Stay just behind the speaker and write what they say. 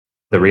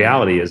the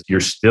reality is you're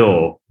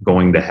still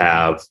going to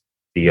have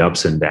the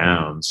ups and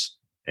downs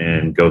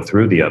and go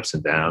through the ups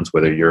and downs,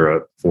 whether you're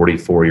a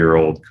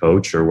 44-year-old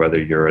coach or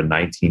whether you're a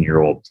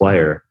 19-year-old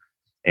player.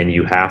 And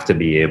you have to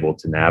be able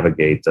to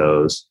navigate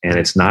those. And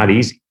it's not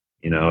easy.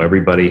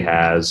 Everybody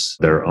has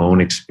their own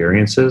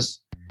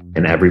experiences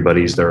and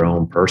everybody's their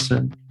own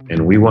person.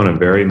 And we want to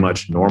very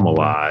much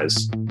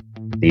normalize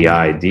the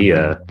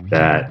idea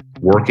that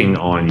working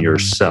on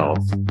yourself,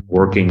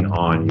 working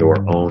on your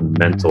own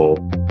mental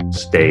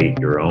state,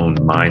 your own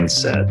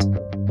mindset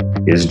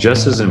is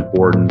just as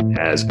important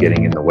as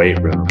getting in the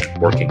weight room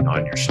and working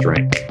on your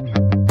strength.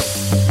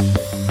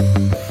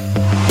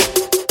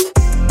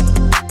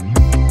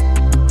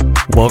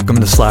 Welcome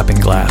to Slapping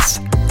Glass,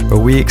 where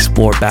we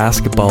explore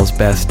basketball's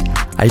best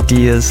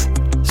ideas,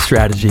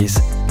 strategies,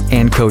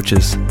 and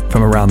coaches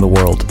from around the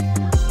world.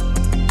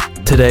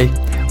 Today,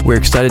 we're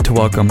excited to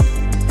welcome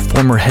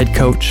former head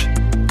coach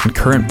and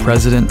current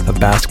president of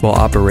basketball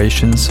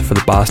operations for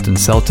the Boston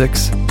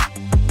Celtics,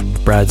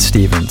 Brad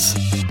Stevens.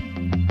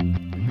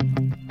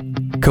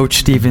 Coach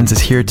Stevens is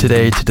here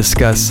today to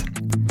discuss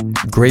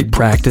great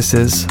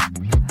practices,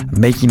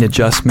 making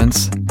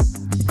adjustments,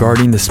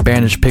 guarding the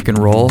Spanish pick and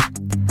roll,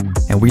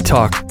 and we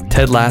talk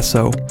Ted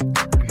Lasso,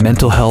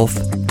 mental health,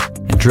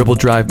 and dribble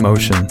drive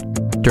motion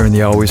during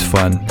the always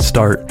fun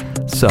start,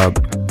 sub,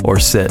 or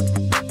sit.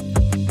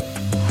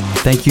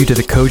 Thank you to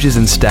the coaches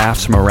and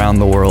staffs from around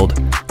the world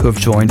who have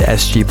joined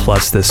SG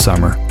Plus this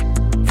summer.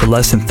 For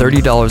less than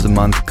 $30 a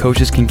month,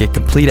 coaches can get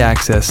complete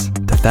access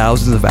to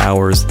thousands of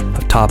hours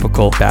of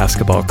topical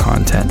basketball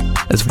content,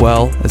 as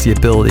well as the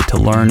ability to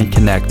learn and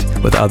connect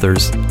with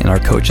others in our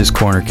Coaches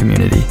Corner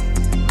community.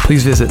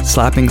 Please visit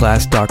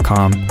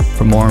slappingglass.com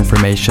for more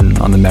information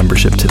on the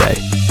membership today.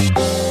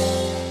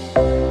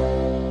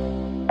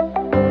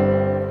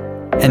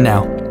 And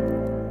now,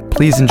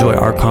 please enjoy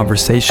our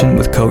conversation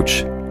with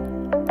Coach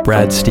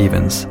Brad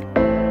Stevens.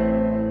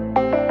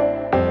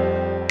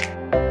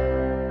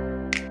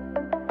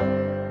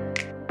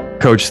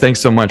 Coach, thanks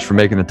so much for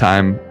making the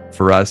time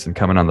for us and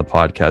coming on the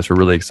podcast. We're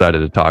really excited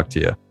to talk to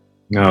you.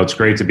 No, it's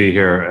great to be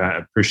here. I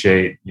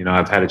appreciate,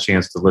 I've had a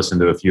chance to listen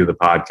to a few of the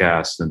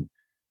podcasts and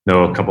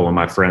know a couple of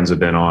my friends have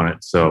been on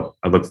it. So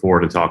I look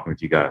forward to talking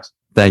with you guys.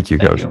 Thank you,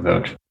 Coach.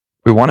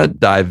 We want to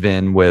dive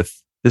in with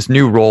this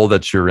new role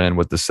that you're in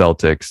with the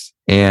Celtics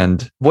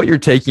and what you're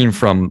taking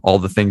from all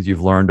the things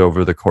you've learned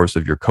over the course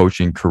of your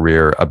coaching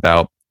career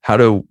about how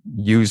to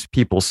use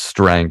people's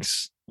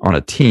strengths on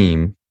a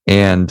team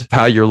and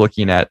how you're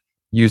looking at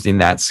using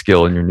that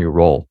skill in your new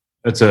role.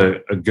 That's a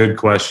good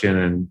question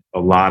and a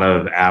lot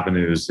of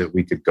avenues that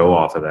we could go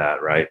off of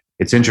that, right?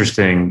 It's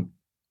interesting,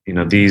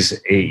 these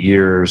 8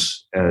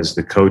 years as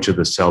the coach of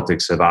the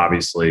Celtics have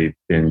obviously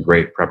been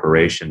great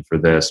preparation for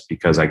this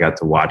because I got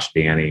to watch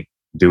Danny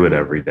do it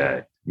every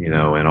day, in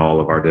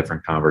all of our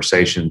different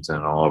conversations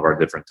and all of our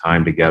different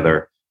time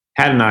together.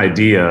 Had an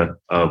idea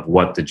of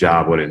what the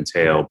job would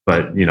entail,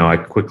 but, I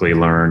quickly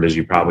learned, as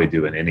you probably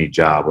do in any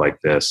job like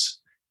this,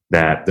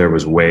 that there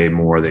was way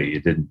more that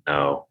you didn't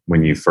know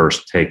when you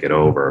first take it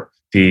over.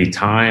 The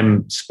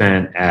time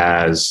spent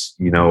as,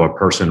 a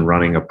person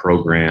running a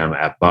program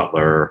at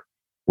Butler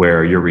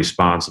where you're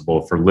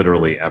responsible for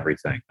literally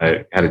everything.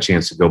 I had a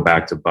chance to go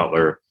back to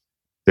Butler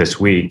this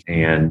week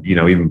and,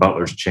 even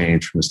Butler's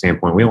changed from the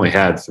standpoint. We only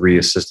had 3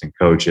 assistant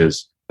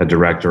coaches, a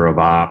director of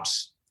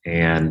ops,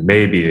 and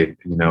maybe,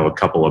 a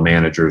couple of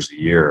managers a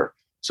year.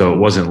 So it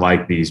wasn't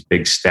like these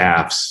big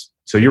staffs.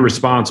 So you're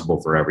responsible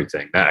for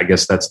everything. I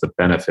guess that's the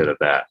benefit of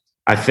that.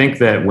 I think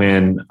that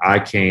when I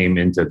came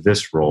into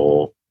this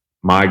role,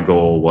 my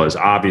goal was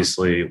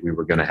obviously we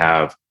were going to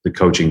have the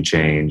coaching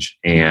change.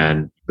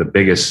 And the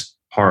biggest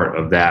part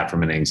of that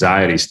from an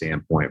anxiety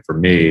standpoint for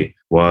me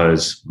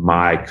was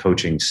my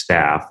coaching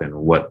staff and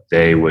what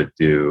they would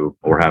do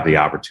or have the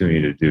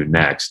opportunity to do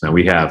next. Now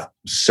we have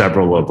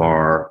several of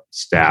our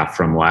staff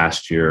from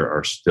last year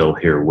are still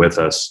here with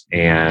us,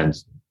 and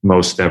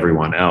most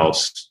everyone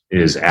else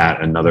is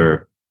at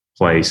another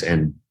place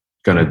and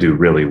going to do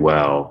really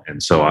well.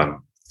 And so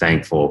I'm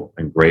thankful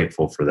and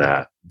grateful for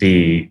that.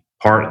 The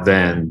part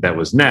then that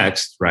was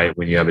next, right,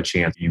 when you have a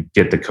chance, you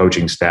get the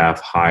coaching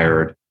staff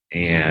hired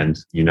and,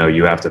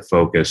 you have to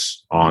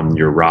focus on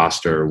your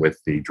roster with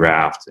the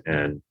draft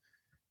and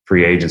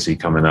free agency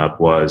coming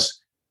up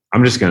was,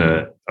 I'm just going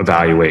to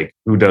evaluate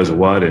who does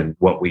what and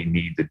what we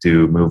need to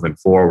do moving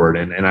forward.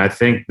 And I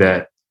think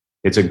that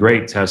it's a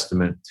great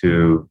testament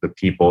to the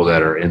people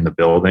that are in the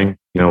building.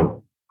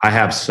 I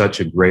have such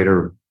a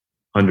greater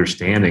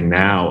understanding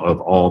now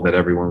of all that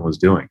everyone was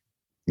doing.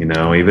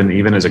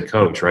 Even as a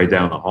coach right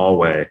down the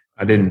hallway,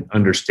 I didn't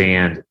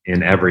understand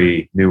in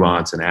every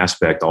nuance and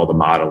aspect all the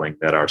modeling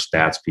that our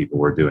stats people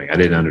were doing. I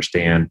didn't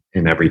understand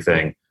in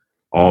everything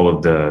all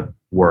of the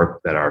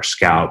work that our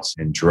scouts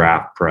and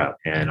draft prep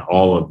and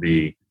all of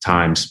the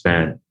time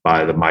spent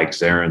by the Mike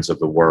Zarins of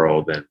the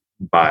world and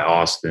by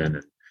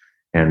Austin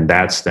and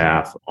that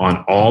staff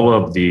on all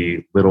of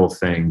the little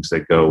things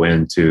that go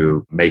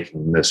into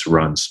making this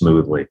run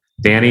smoothly.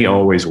 Danny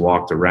always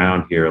walked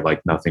around here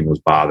like nothing was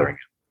bothering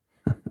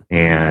him.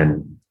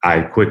 And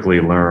I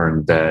quickly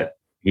learned that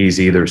he's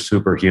either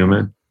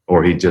superhuman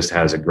or he just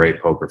has a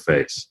great poker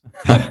face,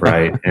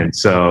 right? And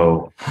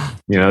so,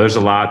 there's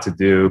a lot to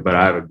do, but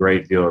I have a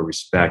great deal of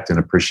respect and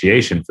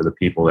appreciation for the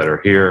people that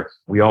are here.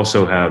 We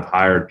also have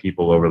hired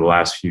people over the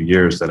last few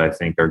years that I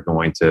think are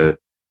going to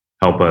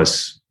help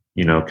us,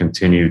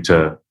 continue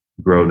to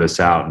grow this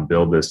out and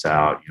build this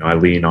out. I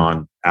lean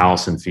on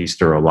Allison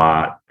Feaster a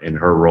lot in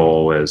her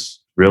role as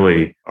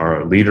really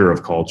our leader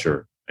of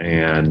culture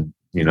and,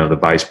 the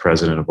vice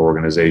president of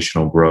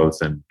organizational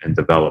growth and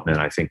development.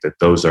 I think that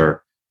those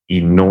are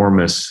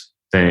enormous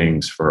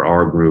things for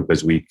our group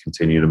as we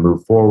continue to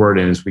move forward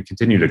and as we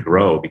continue to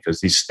grow,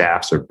 because these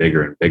staffs are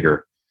bigger and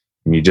bigger,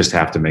 and you just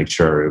have to make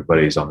sure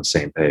everybody's on the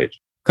same page.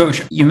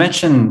 Coach, you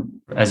mentioned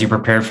as you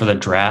prepared for the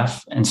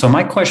draft. And so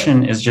my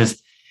question is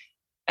just,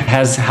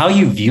 has how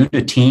you viewed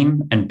a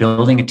team and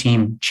building a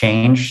team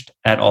changed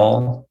at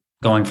all,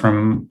 going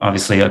from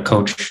obviously a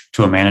coach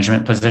to a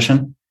management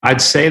position?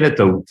 I'd say that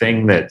the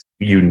thing that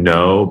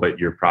but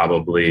you're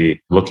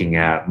probably looking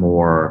at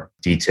more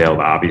detailed,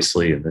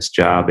 obviously, in this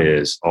job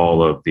is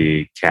all of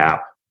the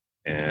cap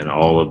and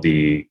all of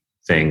the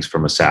things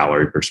from a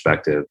salary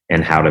perspective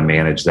and how to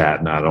manage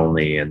that, not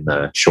only in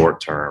the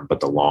short term, but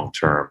the long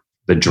term.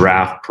 The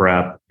draft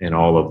prep and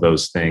all of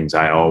those things,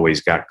 I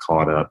always got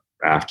caught up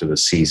after the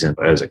season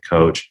as a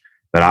coach,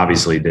 but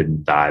obviously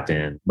didn't dive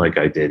in like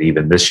I did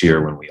even this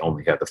year when we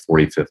only had the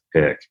 45th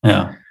pick.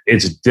 Yeah.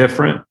 It's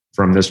different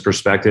from this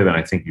perspective, and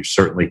I think you're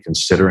certainly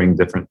considering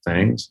different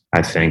things.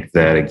 I think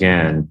that,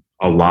 again,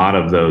 a lot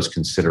of those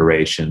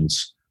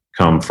considerations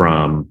come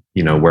from,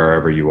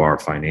 wherever you are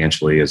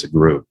financially as a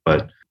group.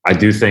 But I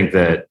do think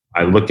that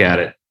I look at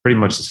it pretty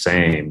much the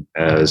same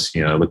as,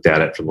 I looked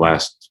at it for the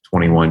last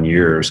 21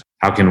 years.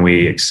 How can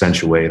we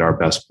accentuate our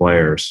best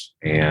players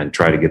and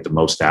try to get the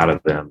most out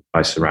of them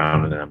by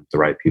surrounding them with the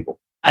right people?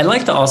 I'd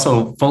like to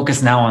also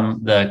focus now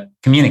on the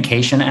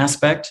communication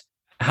aspect.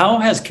 How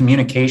has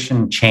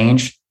communication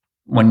changed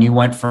when you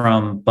went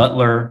from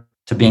Butler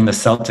to being the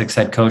Celtics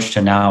head coach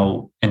to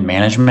now in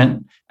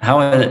management?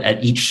 How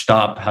at each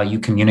stop, how you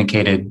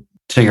communicated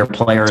to your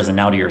players and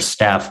now to your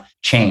staff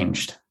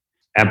changed?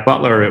 At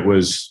Butler, it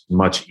was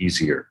much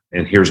easier.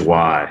 And here's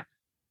why.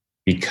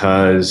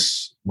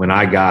 Because when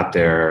I got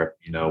there,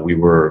 we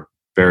were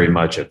very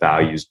much a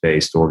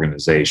values-based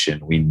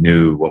organization. We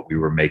knew what we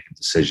were making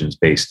decisions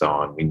based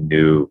on. We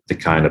knew the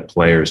kind of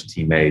players,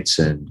 teammates,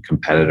 and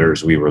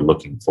competitors we were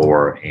looking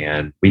for.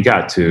 And we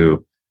got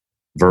to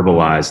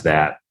verbalize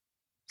that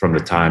from the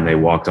time they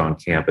walked on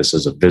campus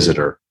as a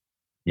visitor,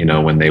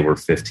 when they were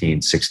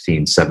 15,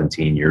 16,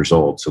 17 years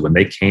old. So when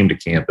they came to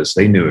campus,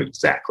 they knew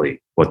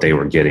exactly what they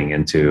were getting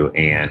into,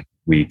 and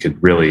we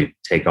could really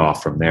take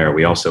off from there.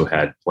 We also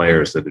had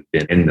players that had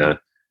been in the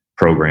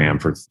program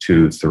for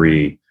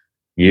 2-3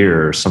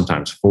 years,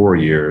 sometimes 4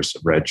 years,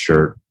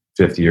 redshirt,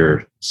 fifth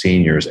year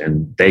seniors,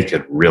 and they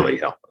could really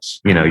help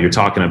us. You're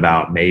talking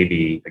about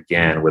maybe,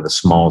 again, with a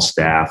small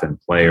staff and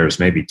players,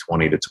 maybe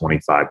 20 to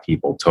 25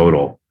 people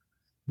total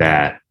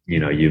that,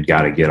 you've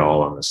got to get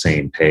all on the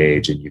same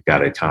page and you've got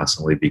to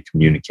constantly be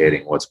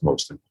communicating what's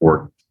most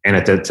important. And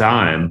at that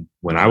time,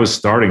 when I was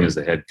starting as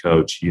the head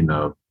coach,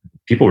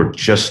 people were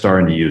just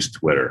starting to use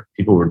Twitter.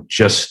 People were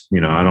just,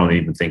 I don't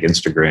even think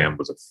Instagram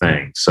was a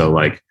thing. So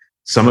like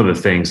some of the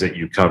things that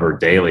you cover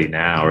daily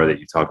now or that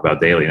you talk about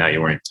daily now,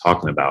 you weren't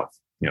talking about,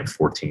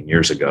 14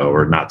 years ago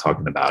or not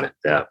talking about in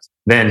depth.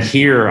 Then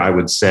here, I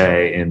would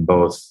say in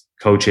both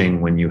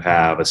coaching, when you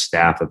have a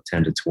staff of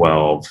 10 to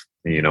 12,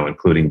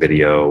 including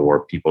video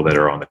or people that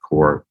are on the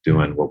court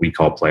doing what we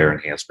call player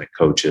enhancement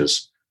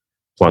coaches,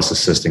 plus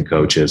assistant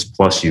coaches,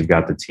 plus you've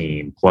got the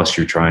team, plus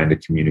you're trying to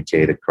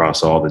communicate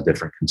across all the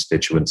different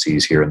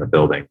constituencies here in the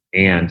building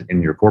and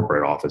in your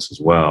corporate office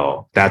as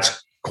well.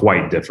 That's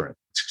quite different.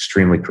 It's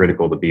extremely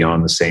critical to be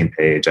on the same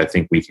page. I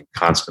think we can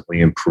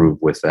constantly improve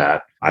with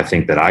that. I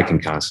think that I can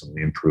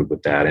constantly improve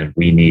with that. And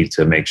we need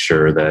to make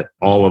sure that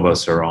all of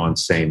us are on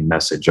same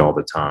message all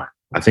the time.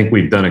 I think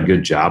we've done a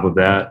good job of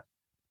that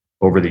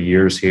over the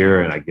years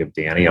here. And I give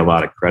Danny a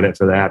lot of credit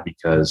for that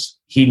because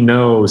he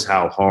knows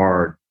how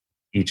hard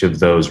each of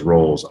those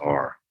roles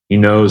are. He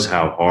knows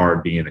how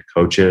hard being a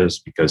coach is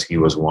because he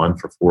was one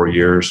for 4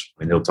 years,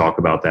 and he'll talk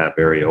about that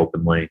very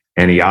openly.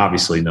 And he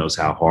obviously knows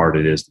how hard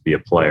it is to be a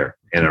player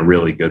and a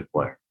really good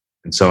player.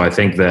 And so I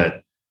think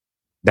that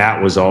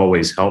was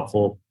always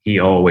helpful. He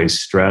always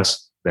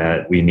stressed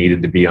that we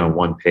needed to be on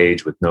one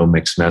page with no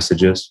mixed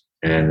messages.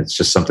 And it's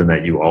just something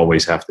that you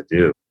always have to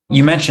do.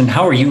 You mentioned,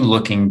 how are you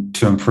looking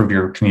to improve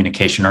your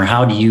communication, or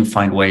how do you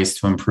find ways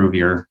to improve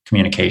your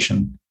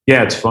communication?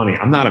 Yeah, it's funny.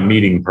 I'm not a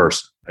meeting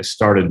person. I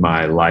started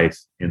my life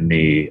in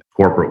the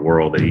corporate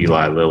world at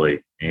Eli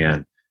Lilly,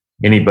 and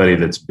anybody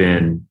that's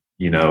been,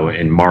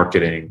 in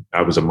marketing,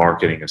 I was a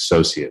marketing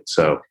associate.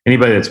 So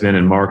anybody that's been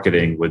in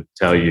marketing would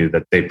tell you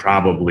that they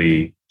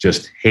probably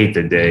just hate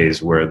the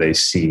days where they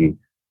see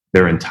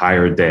their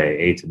entire day,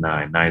 8 to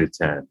 9, 9 to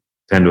 10,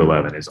 10 to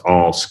 11 is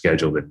all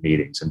scheduled in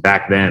meetings. And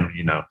back then,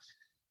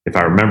 if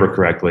I remember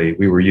correctly,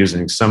 we were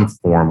using some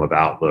form of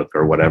Outlook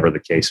or whatever the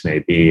case may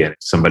be, and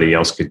somebody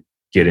else could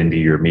get into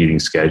your meeting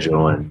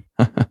schedule and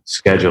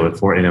schedule it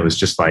for, and it was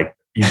just like,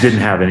 you didn't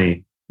have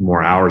any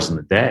more hours in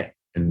the day.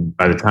 And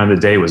by the time the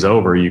day was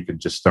over, you could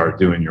just start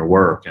doing your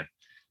work. And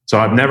so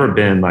I've never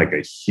been like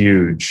a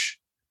huge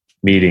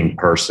meeting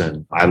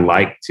person. I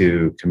like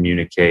to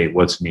communicate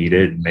what's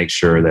needed and make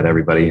sure that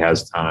everybody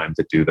has time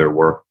to do their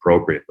work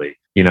appropriately.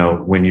 You know,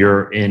 when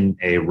you're in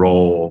a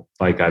role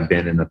like I've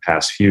been in the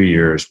past few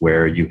years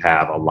where you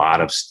have a lot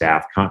of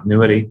staff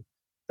continuity,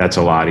 that's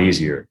a lot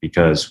easier,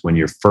 because when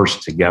you're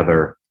first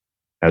together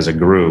as a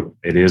group,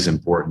 it is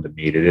important to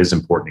meet. It is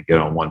important to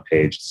get on one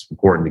page. It's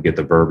important to get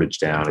the verbiage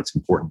down. It's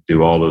important to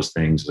do all those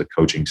things as a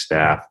coaching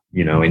staff.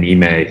 You know, and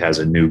Ime has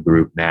a new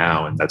group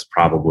now, and that's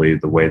probably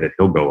the way that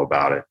he'll go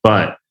about it.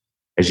 But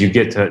as you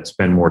get to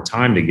spend more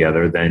time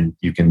together, then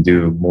you can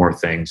do more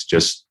things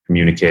just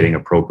communicating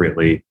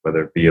appropriately,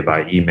 whether it be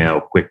by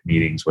email, quick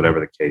meetings, whatever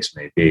the case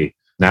may be.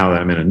 Now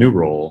that I'm in a new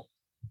role,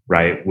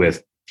 right,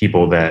 with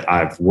people that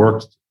I've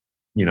worked,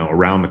 you know,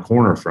 around the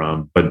corner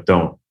from, but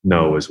don't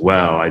know as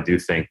well, I do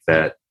think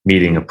that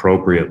meeting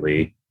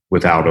appropriately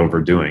without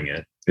overdoing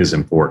it is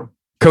important.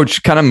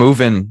 Coach, kind of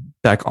moving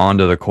back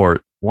onto the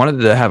court, wanted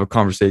to have a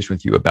conversation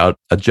with you about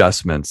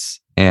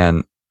adjustments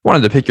and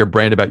wanted to pick your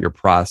brain about your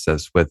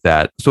process with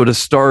that. So to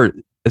start,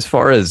 as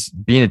far as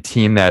being a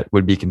team that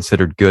would be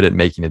considered good at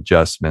making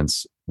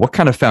adjustments, what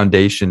kind of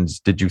foundations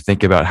did you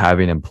think about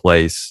having in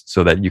place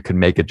so that you could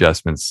make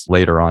adjustments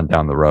later on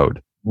down the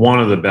road?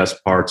 One of the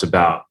best parts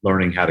about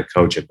learning how to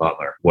coach at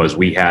Butler was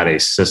we had a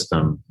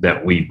system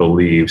that we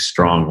believed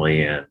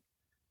strongly in,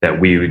 that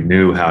we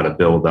knew how to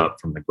build up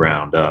from the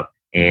ground up.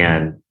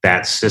 And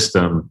that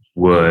system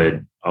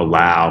would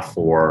allow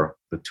for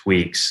the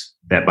tweaks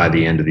that by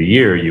the end of the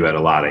year, you had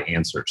a lot of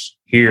answers.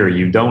 Here,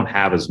 you don't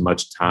have as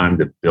much time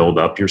to build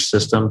up your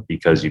system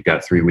because you've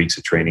got 3 weeks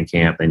of training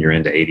camp, then you're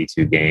into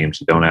 82 games.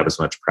 You don't have as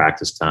much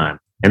practice time.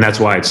 And that's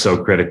why it's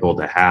so critical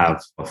to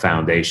have a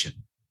foundation.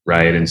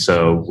 Right. And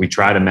so we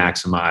try to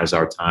maximize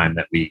our time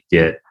that we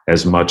get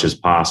as much as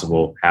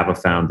possible, have a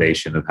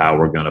foundation of how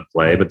we're going to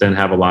play, but then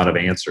have a lot of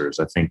answers.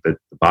 I think that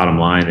the bottom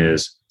line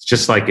is, it's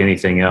just like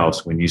anything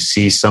else. When you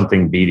see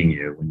something beating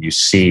you, when you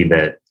see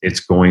that it's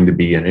going to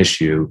be an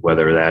issue,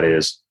 whether that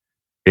is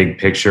big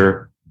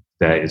picture,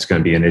 that it's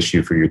going to be an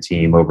issue for your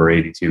team over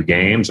 82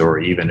 games, or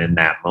even in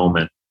that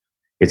moment,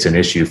 it's an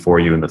issue for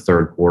you in the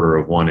third quarter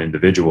of one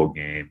individual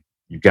game.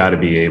 You've got to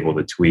be able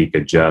to tweak,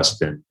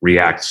 adjust, and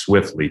react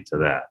swiftly to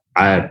that.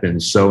 I have been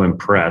so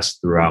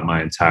impressed throughout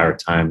my entire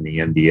time in the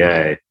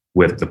NBA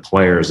with the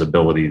players'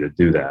 ability to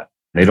do that.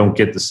 They don't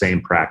get the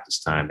same practice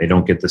time. They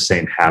don't get the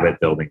same habit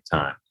building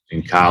time.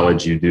 In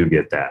college, you do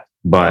get that.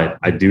 But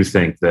I do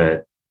think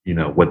that, you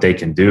know, what they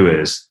can do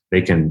is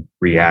they can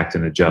react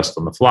and adjust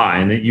on the fly.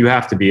 And you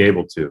have to be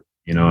able to.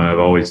 You know, I've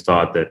always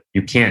thought that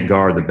you can't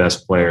guard the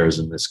best players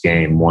in this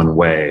game one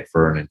way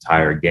for an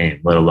entire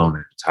game, let alone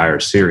an entire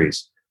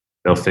series.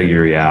 They'll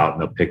figure you out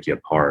and they'll pick you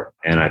apart.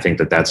 And I think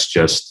that that's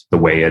just the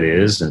way it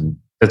is. And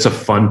that's a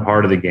fun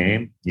part of the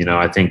game. You know,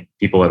 I think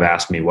people have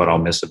asked me what I'll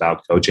miss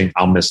about coaching.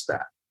 I'll miss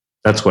that.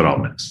 That's what I'll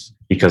miss,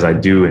 because I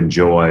do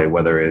enjoy,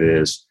 whether it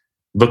is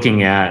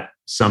looking at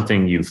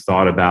something you've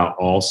thought about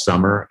all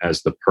summer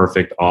as the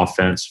perfect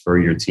offense for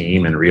your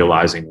team and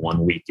realizing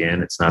 1 week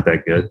in, it's not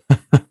that good.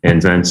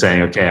 And then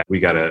saying, okay, we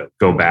got to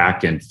go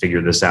back and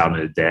figure this out in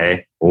a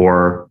day,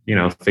 or, you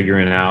know,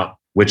 figuring out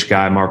which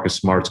guy Marcus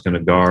Smart's going to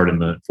guard in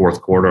the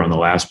fourth quarter on the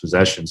last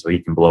possession so he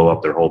can blow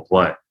up their whole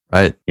play.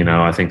 Right. You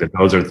know, I think that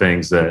those are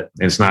things that,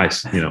 it's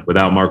nice, you know,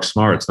 without Marcus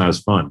Smart, it's not as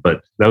fun,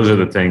 but those are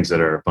the things that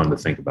are fun to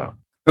think about.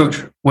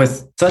 Coach,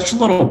 with such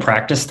little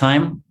practice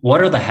time,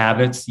 what are the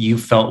habits you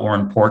felt were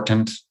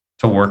important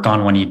to work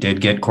on when you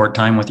did get court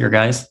time with your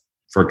guys?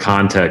 For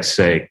context's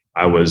sake,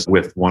 I was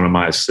with one of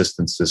my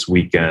assistants this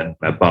weekend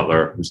at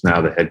Butler, who's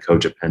now the head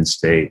coach at Penn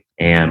State,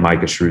 and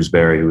Micah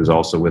Shrewsbury, who was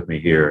also with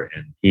me here.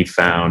 And he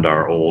found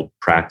our old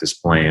practice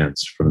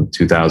plans from the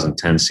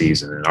 2010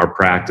 season. And our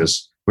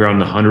practice, we were on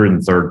the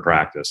 103rd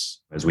practice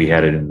as we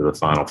headed into the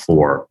Final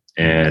Four.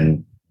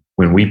 And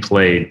when we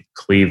played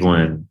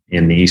Cleveland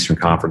in the Eastern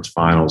Conference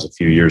Finals a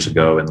few years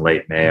ago in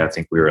late May, I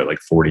think we were at like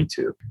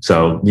 42.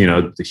 So, you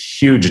know, the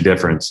huge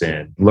difference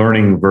in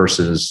learning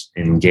versus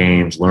in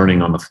games,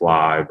 learning on the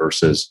fly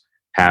versus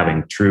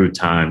having true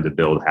time to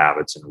build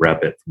habits and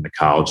rep it from the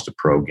college to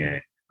pro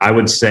game. I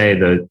would say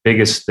the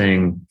biggest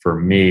thing for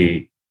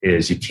me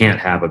is you can't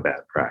have a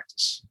bad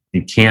practice.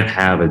 You can't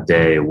have a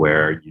day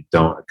where you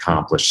don't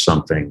accomplish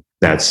something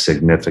that's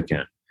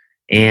significant.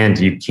 And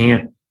you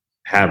can't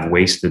have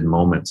wasted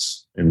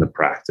moments in the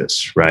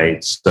practice,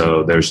 right?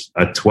 So there's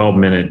a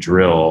 12-minute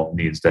drill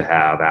needs to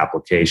have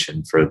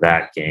application for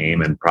that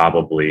game and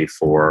probably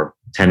for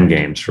 10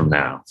 games from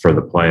now for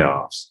the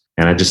playoffs.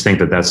 And I just think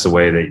that that's the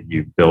way that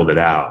you build it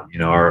out. You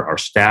know, our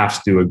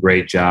staffs do a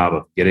great job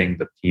of getting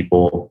the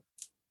people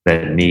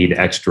that need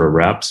extra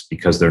reps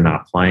because they're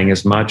not playing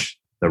as much,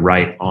 the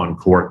right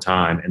on-court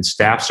time. And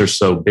staffs are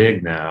so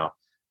big now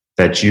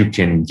that you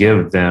can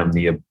give them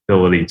the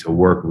ability to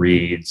work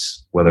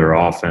reads, whether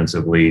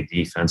offensively,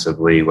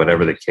 defensively,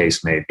 whatever the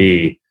case may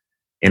be,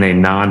 in a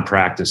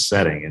non-practice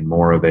setting, in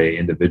more of a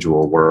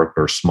individual work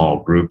or small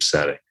group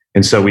setting.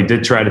 And so we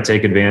did try to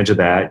take advantage of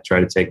that, try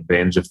to take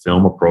advantage of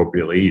film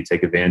appropriately, you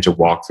take advantage of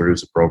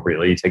walkthroughs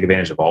appropriately, you take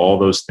advantage of all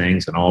those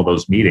things and all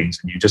those meetings.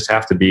 And you just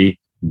have to be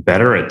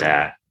better at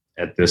that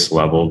at this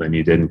level than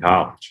you did in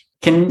college.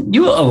 Can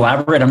you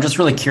elaborate? I'm just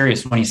really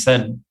curious when you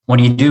said, when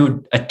you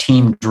do a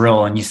team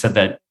drill and you said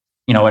that,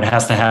 it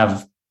has to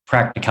have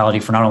practicality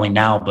for not only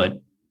now,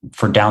 but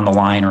for down the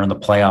line or in the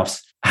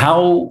playoffs.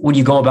 How would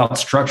you go about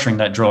structuring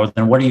that drill?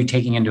 And what are you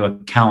taking into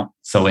account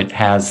so it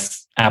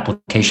has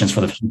applications for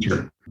the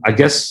future? I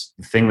guess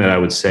the thing that I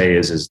would say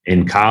is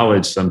in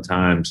college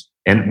sometimes,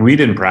 and we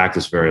didn't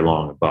practice very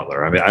long at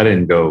Butler. I mean, I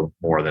didn't go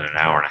more than an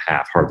hour and a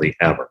half, hardly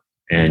ever.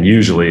 And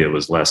usually it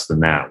was less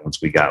than that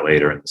once we got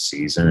later in the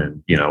season.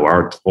 And,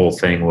 our whole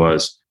thing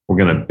was we're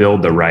going to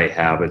build the right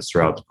habits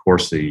throughout the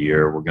course of the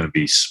year. We're going to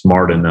be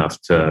smart enough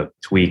to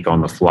tweak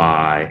on the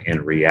fly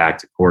and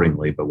react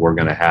accordingly, but we're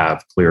going to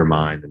have clear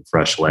mind and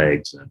fresh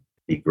legs and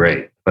be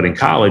great. But in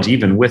college,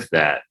 even with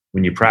that,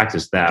 when you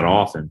practice that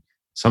often,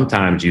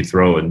 sometimes you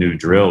throw a new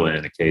drill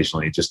in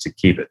occasionally just to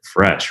keep it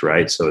fresh,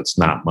 right? So it's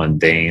not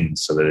mundane,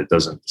 so that it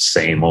doesn't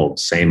same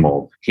old.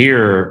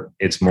 Here,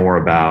 it's more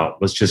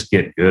about let's just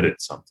get good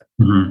at something,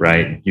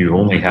 right? You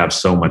only have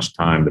so much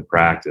time to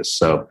practice.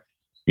 So,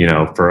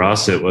 for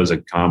us, it was a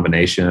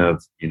combination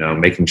of,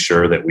 making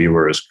sure that we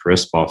were as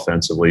crisp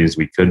offensively as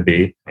we could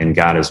be and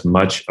got as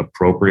much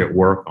appropriate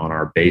work on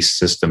our base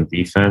system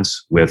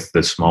defense with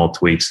the small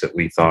tweaks that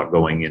we thought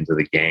going into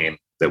the game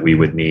that we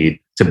would need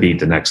to beat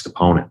the next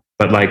opponent.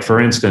 But like,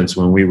 for instance,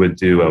 when we would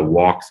do a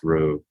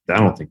walkthrough, I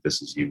don't think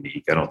this is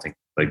unique. I don't think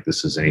like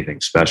this is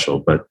anything special.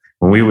 But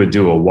when we would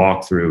do a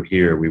walkthrough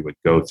here, we would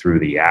go through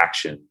the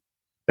action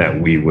that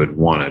we would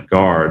want to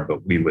guard,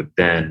 but we would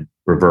then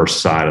reverse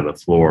side of the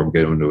floor,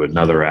 go into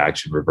another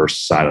action, reverse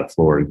side of the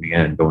floor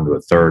again, go into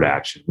a third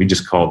action. We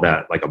just called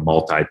that like a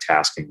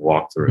multitasking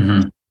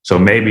walkthrough. So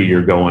maybe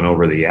you're going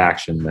over the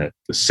action that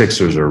the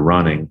Sixers are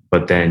running,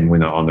 but then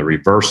when on the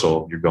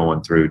reversal, you're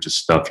going through just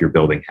stuff, you're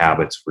building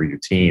habits for your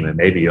team. And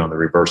maybe on the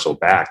reversal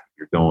back,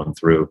 you're going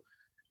through,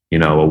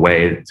 a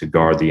way to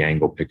guard the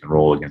angle pick and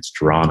roll against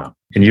Toronto.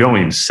 And you don't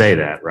even say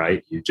that,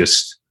 right? You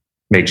just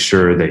make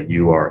sure that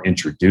you are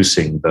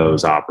introducing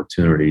those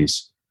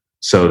opportunities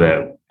so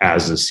that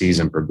as the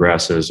season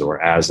progresses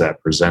or as that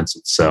presents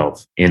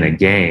itself in a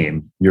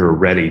game, you're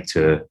ready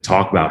to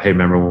talk about, hey,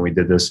 remember when we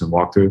did this in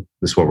walkthrough?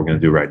 This is what we're going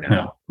to do right now.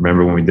 Yeah.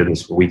 Remember when we did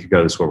this a week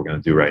ago? This is what we're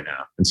going to do right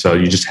now. And so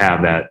you just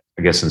have that,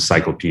 I guess,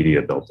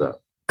 encyclopedia built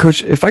up.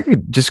 Coach, if I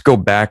could just go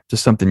back to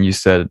something you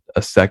said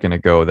a second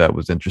ago that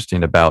was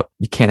interesting about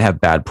you can't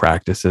have bad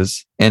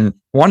practices, and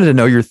wanted to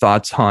know your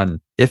thoughts on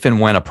if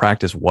and when a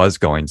practice was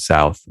going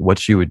south,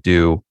 what you would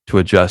do to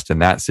adjust in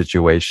that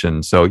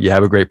situation. So you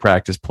have a great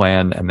practice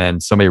plan and then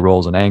somebody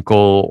rolls an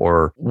ankle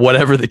or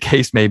whatever the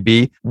case may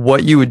be,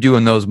 what you would do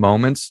in those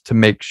moments to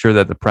make sure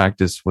that the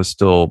practice was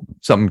still,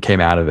 something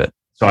came out of it.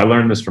 So I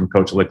learned this from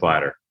Coach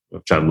Licklider,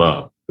 which I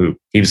love.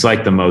 He was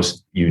like the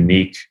most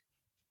unique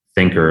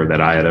thinker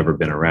that I had ever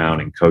been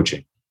around in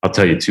coaching. I'll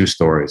tell you two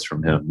stories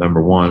from him.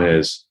 Number one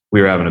is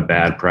we were having a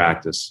bad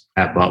practice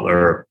at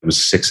Butler. It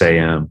was 6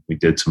 a.m. We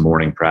did some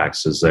morning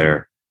practices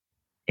there.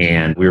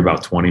 And we were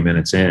about 20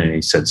 minutes in and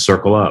he said,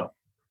 circle up.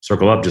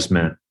 Circle up just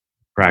meant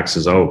practice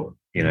is over.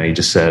 He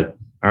just said,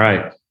 all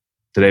right,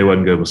 today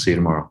wasn't good. We'll see you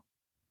tomorrow.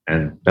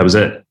 And that was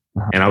it.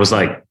 And I was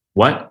like,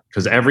 what?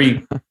 Because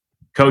every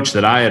coach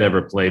that I had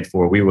ever played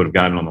for, we would have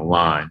gotten on the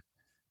line.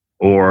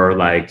 Or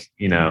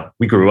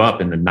we grew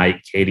up in the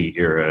Knight Katie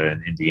era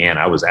in Indiana.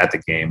 I was at the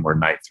game where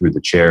Knight threw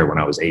the chair when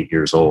I was 8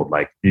 years old.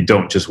 Like, you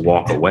don't just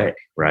walk away,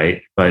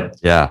 right? But,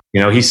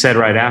 he said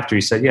right after,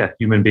 he said, yeah,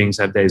 human beings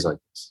have days like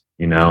this,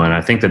 and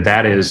I think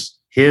that is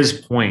his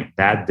point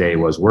that day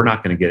was we're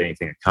not going to get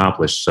anything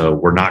accomplished, so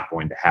we're not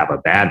going to have a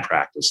bad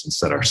practice and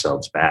set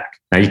ourselves back.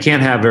 Now, you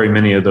can't have very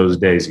many of those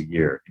days a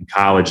year. In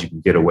college, you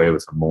can get away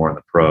with them more in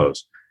the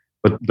pros.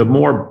 But the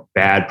more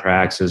bad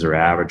practices or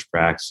average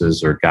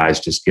practices or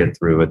guys just get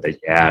through it,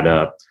 that you add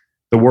up,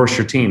 the worse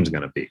your team's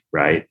going to be,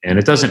 right? And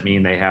it doesn't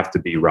mean they have to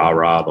be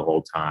rah-rah the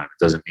whole time.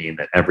 It doesn't mean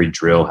that every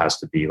drill has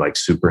to be like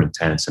super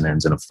intense and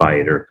ends in a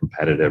fight or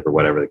competitive or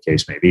whatever the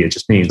case may be. It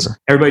just means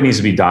everybody needs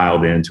to be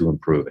dialed in to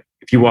improving.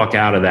 If you walk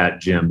out of that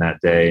gym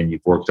that day and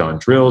you've worked on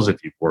drills,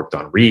 if you've worked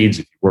on reads,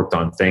 if you've worked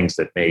on things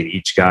that made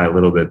each guy a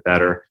little bit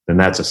better, then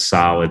that's a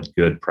solid,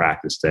 good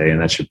practice day. And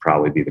that should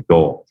probably be the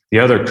goal. The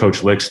other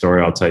Coach Lick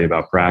story I'll tell you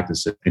about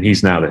practice, and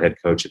he's now the head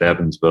coach at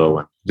Evansville,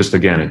 and just,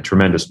 again, a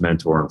tremendous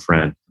mentor and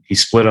friend. He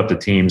split up the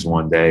teams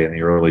one day in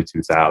the early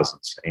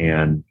 2000s,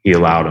 and he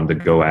allowed them to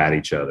go at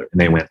each other.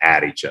 And they went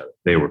at each other.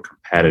 They were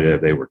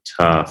competitive. They were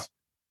tough.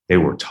 They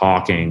were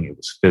talking. It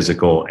was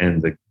physical.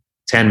 And the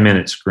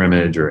 10-minute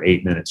scrimmage or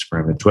 8-minute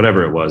scrimmage,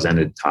 whatever it was,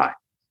 ended tie.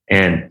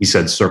 And he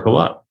said, circle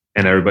up.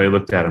 And everybody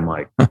looked at him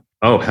like,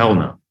 oh, hell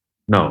no.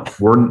 No.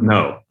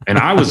 And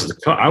I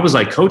was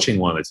like coaching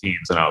one of the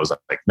teams, and I was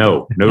like,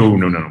 no,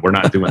 we're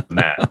not doing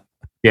that.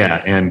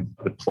 Yeah. And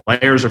the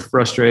players are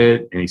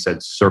frustrated. And he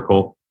said,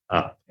 circle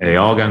up. And they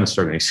all got in the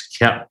circle. They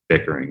kept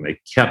bickering. They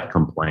kept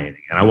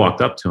complaining. And I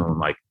walked up to him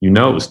like, it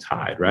was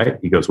tied, right?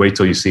 He goes, wait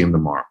till you see him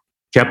tomorrow.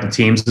 Kept the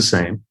teams the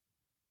same.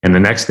 And the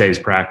next day's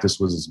practice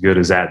was as good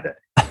as that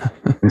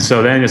day. And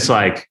so then it's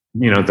like,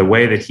 the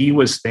way that he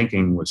was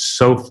thinking was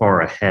so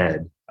far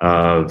ahead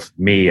of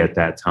me at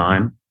that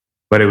time.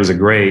 But it was a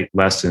great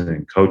lesson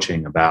in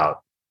coaching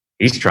about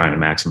he's trying to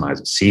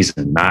maximize a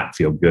season, not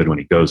feel good when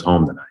he goes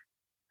home tonight.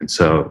 And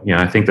so,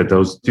 I think that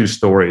those two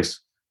stories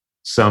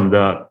summed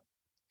up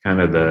kind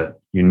of the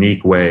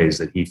unique ways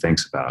that he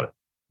thinks about it.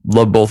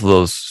 Love both of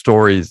those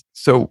stories.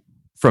 So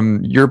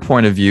from your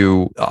point of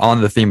view,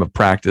 on the theme of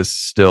practice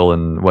still,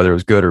 and whether it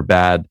was good or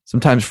bad,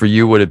 sometimes for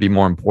you, would it be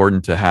more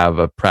important to have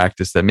a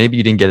practice that maybe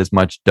you didn't get as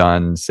much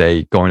done,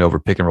 say going over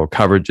pick and roll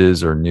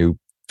coverages or new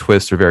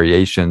twists or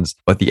variations,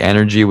 but the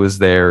energy was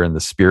there and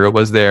the spirit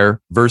was there,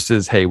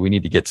 versus, hey, we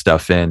need to get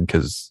stuff in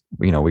because,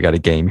 we got a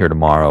game here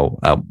tomorrow,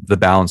 the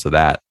balance of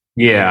that?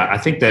 Yeah, I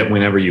think that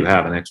whenever you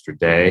have an extra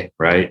day,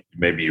 right,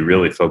 maybe you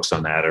really focus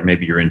on that, or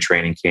maybe you're in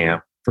training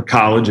camp. For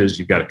colleges,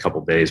 you've got a couple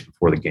days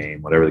before the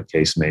game, whatever the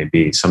case may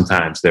be.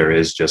 Sometimes there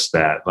is just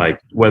that, like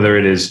whether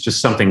it is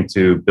just something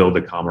to build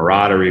the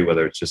camaraderie,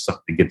 whether it's just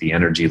something to get the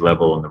energy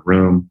level in the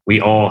room.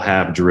 We all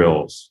have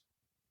drills,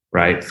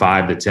 right?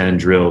 5 to 10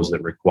 drills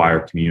that require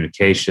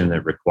communication,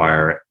 that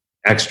require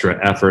extra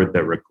effort,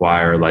 that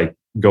require like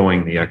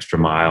going the extra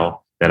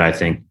mile, that I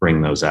think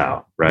bring those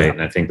out, right? Yeah.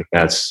 And I think that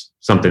that's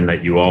something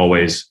that you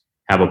always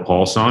have a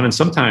pulse on. And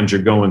sometimes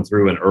you're going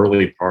through an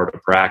early part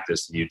of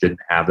practice and you didn't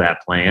have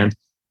that planned.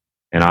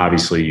 And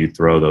obviously you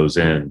throw those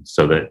in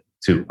so that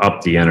to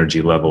up the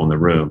energy level in the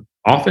room.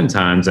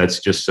 Oftentimes that's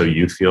just so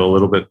you feel a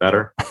little bit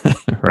better,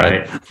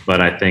 right?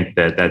 But I think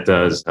that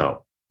does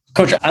help.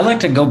 Coach, I'd like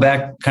to go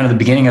back kind of the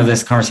beginning of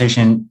this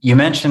conversation. You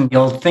mentioned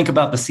you'll think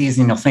about the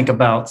season, you'll think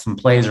about some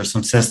plays or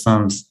some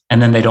systems,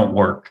 and then they don't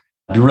work.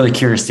 I'd be really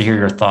curious to hear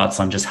your thoughts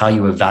on just how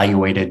you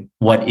evaluated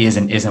what is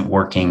and isn't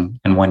working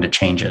and when to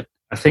change it.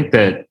 I think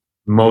that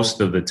most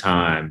of the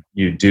time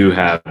you do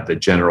have the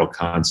general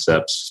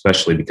concepts,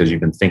 especially because you've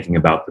been thinking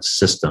about the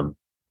system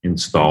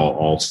install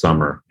all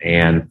summer.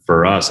 And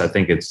for us, I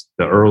think it's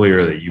the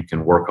earlier that you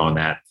can work on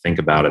that, think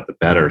about it, the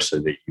better, so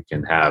that you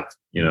can have,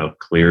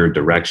 clear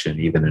direction,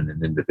 even in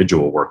an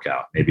individual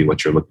workout, maybe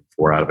what you're looking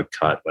for out of a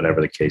cut, whatever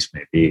the case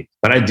may be.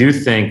 But I do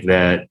think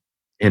that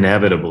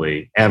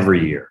inevitably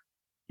every year,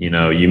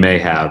 you may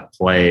have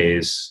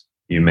plays,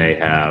 you may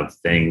have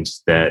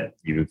things that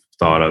you've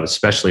thought of,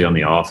 especially on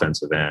the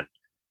offensive end,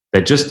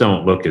 that just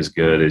don't look as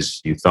good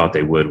as you thought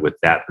they would with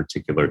that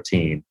particular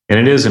team. And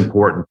it is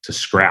important to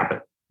scrap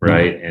it,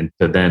 right? Mm-hmm. And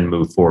to then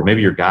move forward.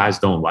 Maybe your guys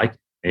don't like it.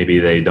 Maybe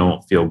they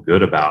don't feel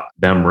good about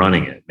them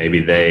running it.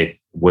 Maybe they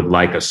would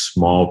like a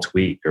small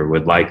tweak or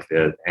would like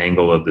the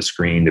angle of the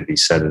screen to be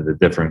set in a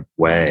different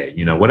way.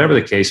 Whatever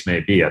the case may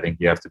be, I think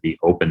you have to be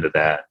open to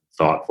that,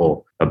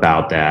 thoughtful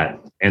about that.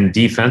 And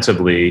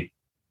defensively,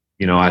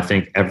 I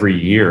think every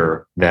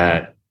year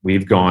that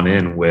we've gone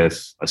in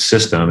with a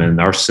system,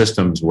 and our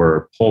systems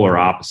were polar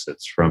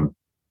opposites from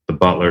the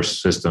Butler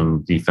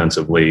system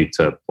defensively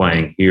to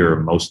playing here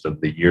most of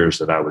the years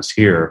that I was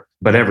here.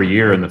 But every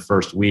year in the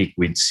first week,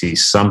 we'd see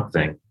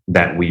something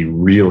that we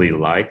really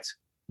liked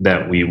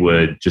that we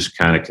would just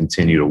kind of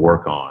continue to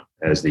work on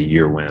as the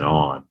year went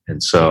on.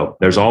 And so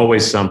there's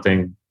always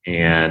something.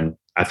 And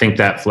I think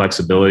that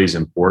flexibility is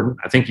important.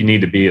 I think you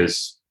need to be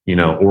as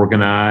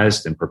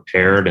organized and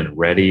prepared and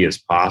ready as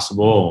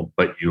possible,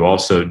 but you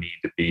also need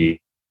to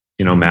be,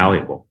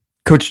 malleable.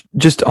 Coach,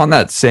 just on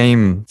that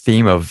same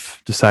theme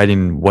of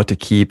deciding what to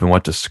keep and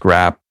what to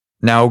scrap,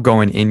 now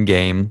going in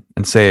game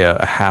and say a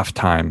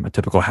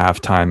typical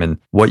halftime, and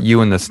what you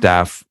and the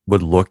staff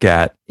would look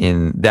at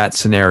in that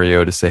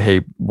scenario to say,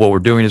 hey, what we're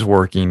doing is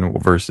working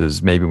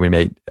versus maybe we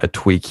made a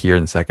tweak here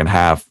in the second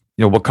half.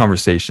 What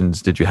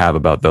conversations did you have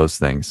about those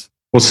things?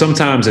 Well,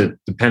 sometimes it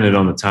depended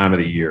on the time of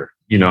the year.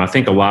 I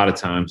think a lot of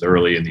times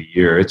early in the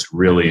year, it's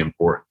really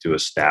important to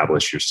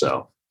establish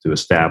yourself, to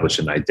establish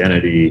an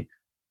identity,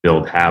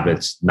 build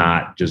habits,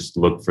 not just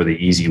look for the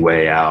easy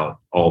way out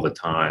all the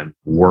time.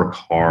 Work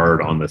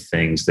hard on the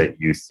things that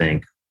you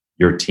think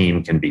your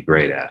team can be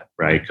great at,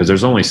 right? Because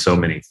there's only so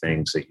many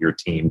things that your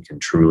team can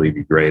truly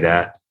be great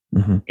at.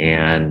 Mm-hmm.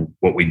 And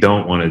what we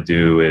don't want to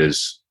do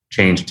is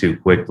change too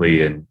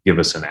quickly and give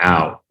us an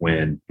out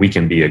when we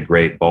can be a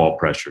great ball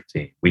pressure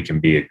team. We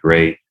can be a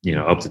great,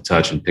 up to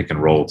touch and pick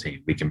and roll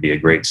team. We can be a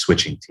great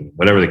switching team,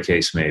 whatever the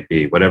case may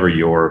be, whatever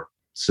your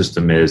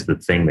system is, the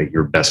thing that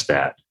you're best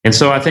at. And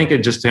so I think it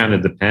just kind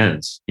of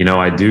depends.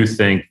 I do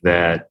think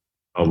that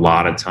a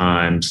lot of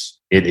times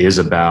it is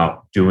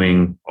about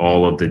doing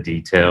all of the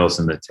details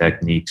and the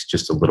techniques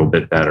just a little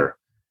bit better.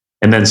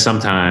 And then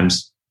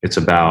sometimes it's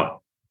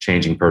about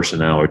changing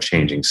personnel or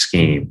changing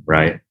scheme,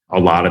 right? A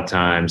lot of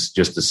times,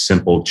 just a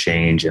simple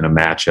change in a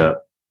matchup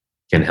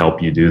can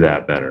help you do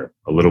that better.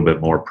 A little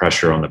bit more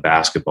pressure on the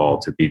basketball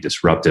to be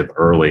disruptive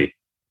early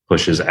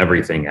pushes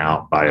everything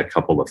out by a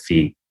couple of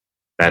feet.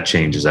 that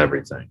changes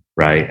everything,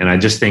 right? And I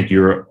just think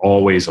you're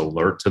always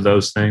alert to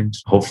those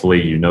things.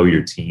 Hopefully, you know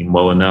your team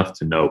well enough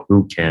to know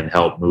who can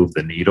help move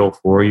the needle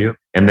for you.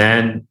 And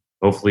then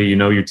hopefully, you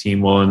know your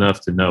team well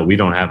enough to know we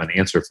don't have an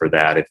answer for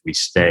that if we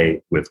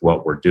stay with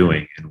what we're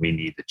doing and we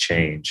need to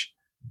change,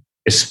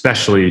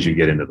 especially as you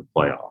get into the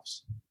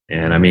playoffs.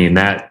 And I mean,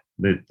 that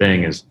the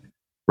thing is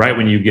right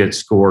when you get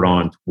scored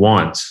on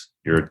once,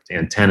 your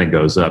antenna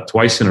goes up.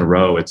 Twice in a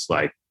row, it's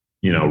like,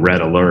 red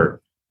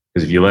alert.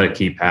 Because if you let it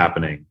keep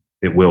happening,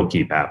 it will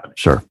keep happening.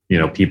 Sure.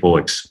 People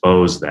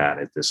expose that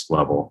at this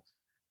level.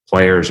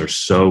 Players are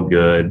so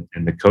good,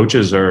 and the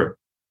coaches are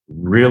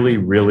really,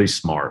 really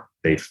smart.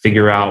 They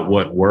figure out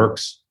what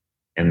works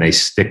and they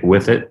stick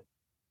with it.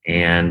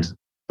 And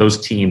those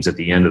teams at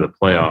the end of the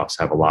playoffs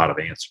have a lot of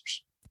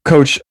answers.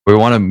 Coach, we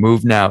want to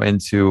move now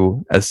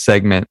into a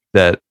segment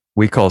that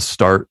we call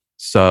start,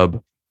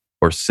 sub,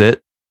 or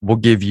sit. We'll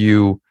give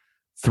you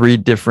 3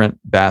 different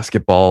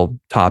basketball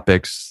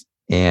topics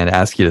and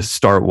ask you to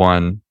start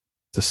one,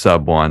 to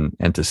sub one,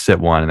 and to sit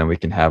one. And then we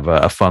can have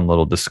a fun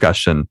little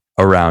discussion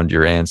around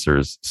your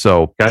answers.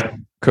 So, okay.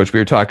 Coach, we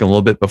were talking a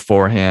little bit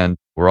beforehand.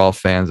 We're all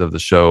fans of the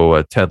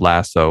show, Ted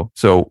Lasso.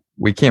 So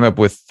we came up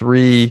with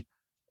 3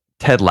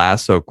 Ted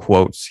Lasso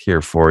quotes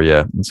here for you.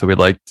 And so we'd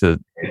like to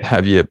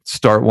have you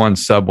start one,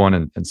 sub one,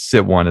 and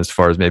sit one as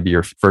far as maybe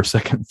your first,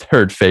 second,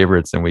 third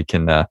favorites. And we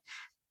can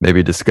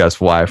maybe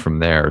discuss why from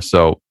there.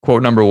 So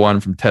quote number 1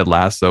 from Ted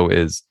Lasso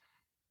is,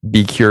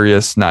 be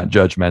curious, not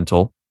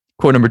judgmental.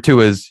 Quote number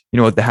 2 is, you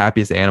know what the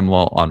happiest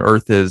animal on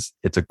earth is?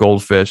 It's a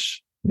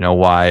goldfish. You know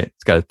why?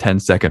 It's got a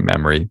 10-second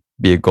memory.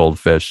 Be a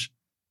goldfish.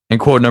 And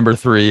quote number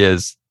 3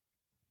 is,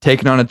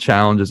 taking on a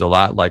challenge is a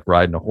lot like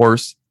riding a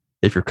horse.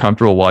 If you're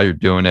comfortable while you're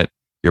doing it,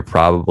 you're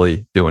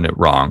probably doing it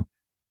wrong.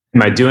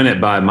 Am I doing it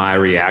by my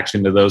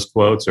reaction to those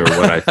quotes or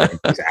what I think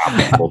is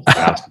applicable to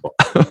basketball?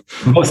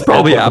 Most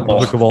probably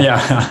applicable.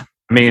 Yeah.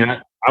 I mean,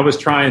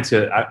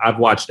 I've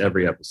watched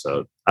every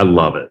episode. I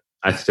love it.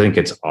 I think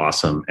it's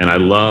awesome. And I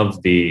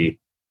love the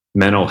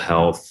mental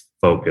health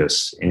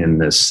focus in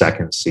this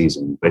second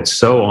season. It's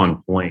so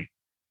on point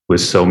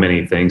with so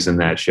many things in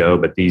that show,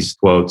 but these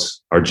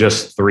quotes are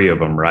just 3 of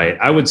them, right?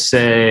 I would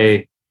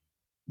say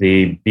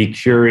the be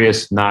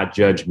curious, not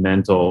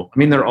judgmental. I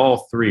mean, they're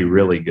all 3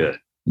 really good.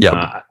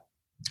 Yeah.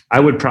 I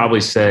would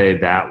probably say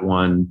that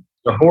one.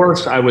 The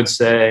horse, I would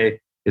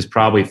say, is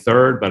probably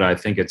 3rd, but I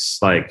think it's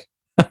like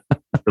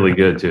really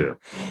good too.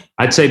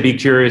 I'd say be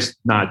curious,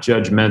 not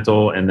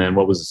judgmental. And then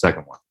what was the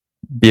second one?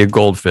 Be a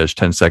goldfish,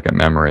 10-second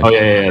memory. Oh,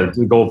 yeah.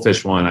 The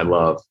goldfish one I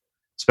love,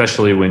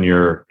 especially when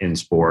you're in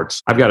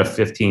sports. I've got a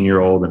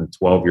 15-year-old and a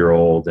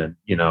 12-year-old. And,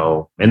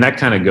 and that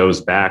kind of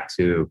goes back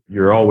to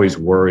you're always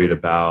worried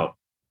about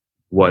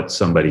what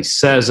somebody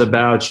says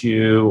about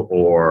you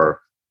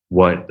or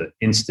what the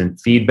instant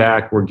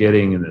feedback we're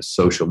getting in the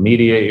social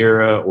media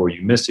era, or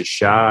you miss a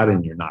shot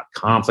and you're not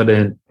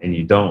confident and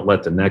you don't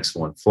let the next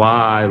one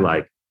fly.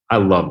 Like, I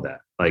love that.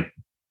 Like,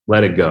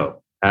 let it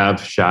go.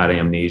 Have shot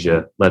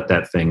amnesia. Let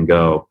that thing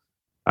go.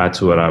 That's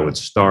what I would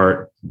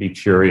start. Be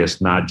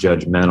curious, not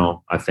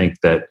judgmental. I think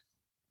that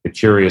the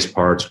curious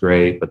part's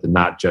great, but the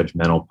not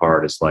judgmental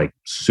part is like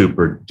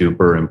super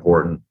duper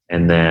important.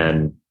 And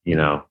then,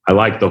 I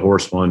like the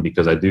horse one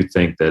because I do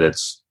think that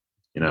it's,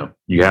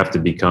 you have to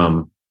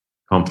become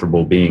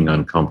comfortable being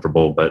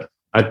uncomfortable, but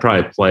I'd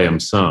probably play them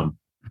some.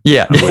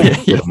 Yeah. I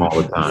wouldn't get them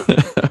all the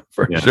time.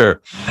 For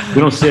sure. We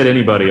don't sit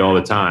anybody all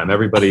the time.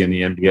 Everybody in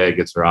the NBA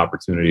gets their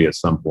opportunity at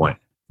some point.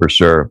 For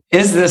sure.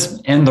 Is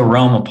this in the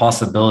realm of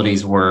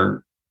possibilities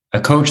where a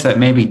coach that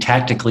maybe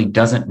tactically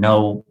doesn't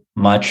know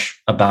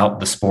much about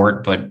the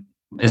sport, but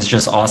is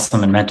just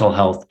awesome in mental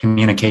health,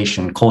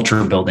 communication,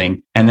 culture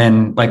building, and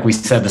then, like we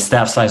said, the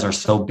staff size are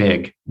so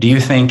big. Do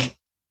you think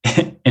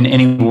in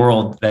any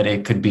world that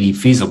it could be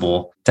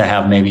feasible to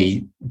have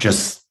maybe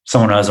just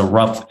someone who has a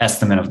rough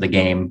estimate of the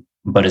game,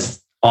 but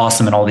is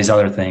awesome in all these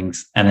other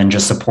things, and then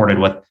just supported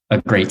with a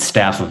great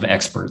staff of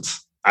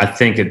experts? I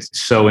think it's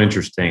so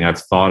interesting. I've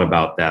thought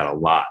about that a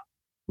lot,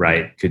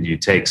 right? Could you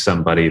take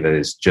somebody that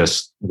is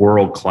just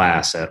world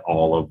class at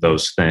all of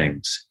those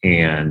things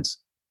and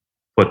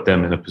put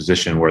them in a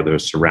position where they're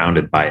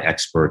surrounded by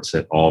experts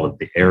at all of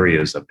the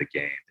areas of the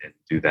game and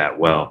do that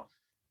well?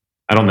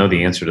 I don't know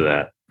the answer to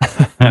that.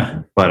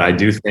 But I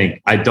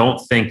don't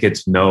think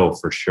it's no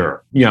for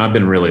sure. I've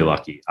been really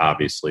lucky,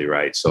 obviously,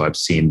 right? So I've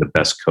seen the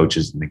best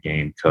coaches in the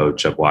game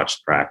coach. I've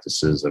watched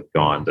practices. I've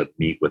gone to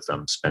meet with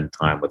them, spend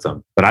time with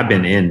them. But I've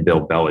been in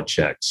Bill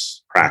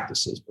Belichick's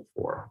practices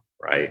before,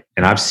 right?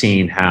 And I've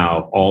seen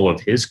how all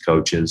of his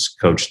coaches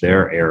coach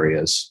their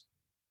areas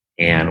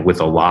and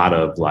with a lot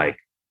of like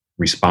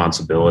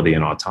responsibility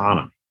and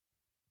autonomy.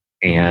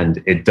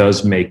 And it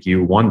does make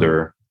you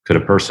wonder, could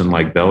a person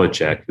like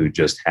Belichick, who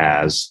just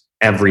has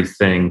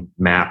everything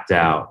mapped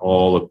out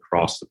all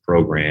across the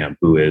program,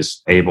 who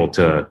is able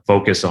to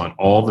focus on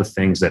all the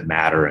things that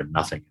matter and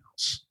nothing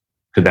else,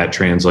 could that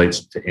translate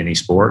to any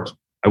sport?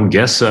 I would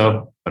guess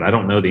so, but I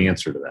don't know the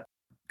answer to that.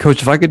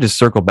 Coach, if I could just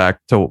circle back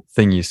to a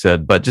thing you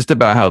said, but just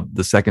about how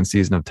the second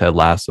season of Ted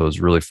Lasso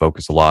is really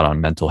focused a lot on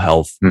mental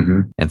health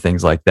and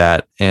things like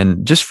that.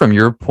 And just from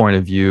your point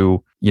of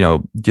view,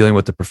 dealing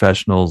with the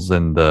professionals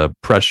and the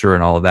pressure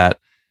and all of that,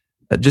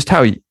 just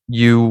how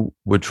you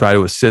would try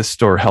to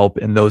assist or help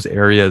in those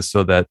areas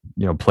so that,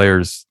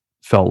 players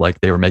felt like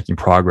they were making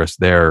progress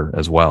there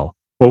as well.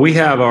 Well, we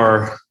have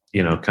our,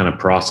 kind of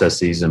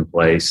processes in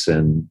place,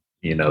 and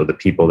the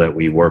people that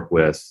we work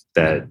with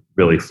that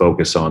really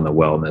focus on the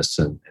wellness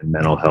and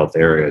mental health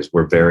areas.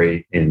 We're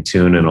very in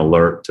tune and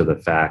alert to the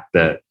fact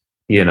that,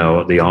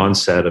 the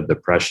onset of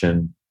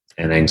depression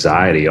and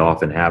anxiety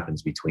often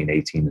happens between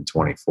 18 and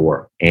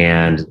 24.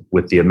 And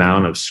with the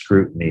amount of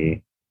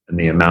scrutiny and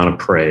the amount of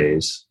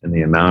praise and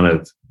the amount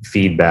of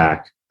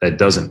feedback that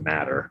doesn't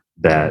matter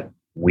that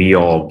we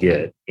all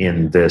get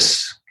in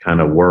this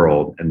kind of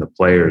world, and the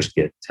players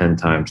get 10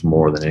 times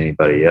more than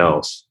anybody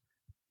else,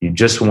 you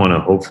just want to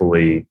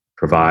hopefully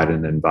provide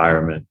an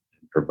environment,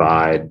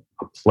 provide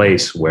a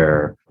place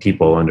where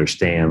people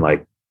understand,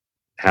 like,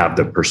 have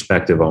the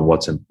perspective on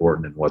what's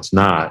important and what's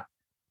not,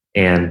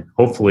 and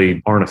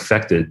hopefully aren't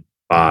affected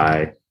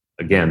by,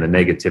 again, the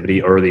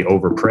negativity or the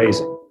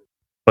overpraising.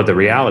 But the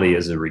reality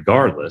is that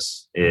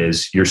regardless,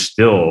 is you're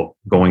still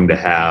going to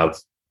have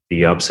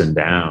the ups and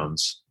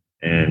downs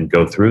and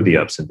go through the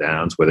ups and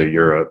downs, whether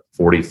you're a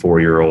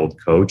 44-year-old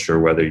coach or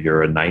whether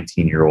you're a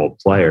 19-year-old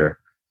player.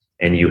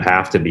 And you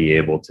have to be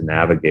able to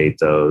navigate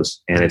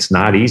those. And it's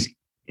not easy.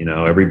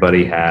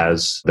 Everybody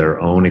has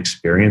their own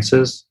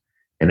experiences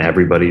and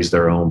everybody's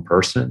their own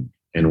person.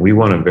 And we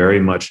want to very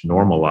much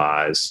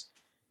normalize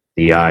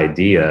the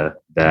idea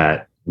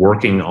that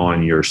working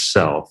on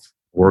yourself,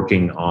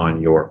 working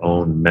on your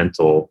own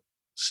mental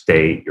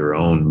state, your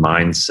own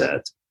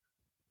mindset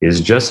is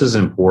just as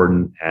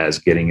important as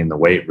getting in the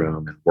weight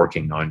room and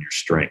working on your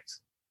strength,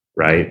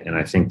 right? And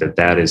I think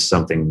that is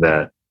something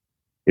that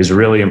is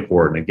really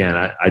important. Again,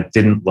 I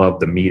didn't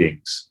love the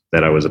meetings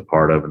that I was a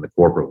part of in the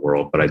corporate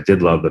world, but I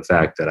did love the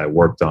fact that I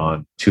worked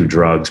on 2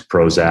 drugs,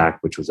 Prozac,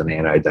 which was an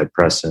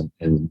antidepressant,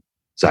 and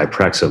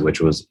Zyprexa, which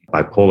was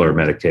bipolar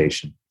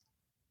medication,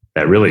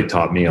 that really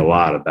taught me a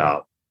lot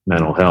about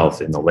mental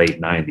health in the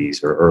late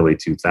 90s or early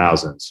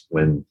 2000s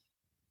when,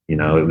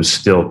 it was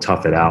still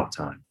tough it out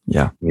time.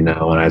 Yeah. And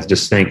I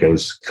just think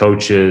as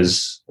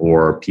coaches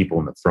or people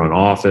in the front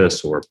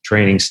office or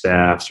training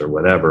staffs or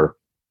whatever,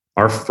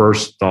 our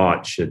first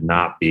thought should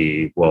not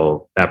be,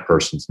 well, that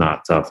person's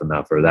not tough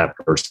enough or that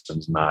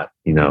person's not,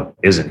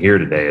 isn't here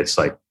today. It's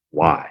like,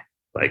 why?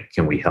 Like,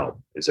 can we help?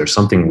 Is there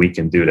something we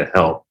can do to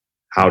help?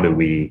 How do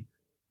we,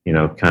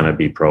 kind of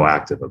be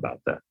proactive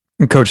about that?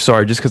 And Coach,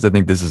 sorry, just because I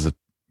think this is an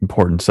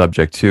important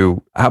subject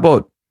too. How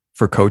about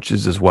for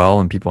coaches as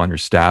well and people on your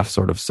staff,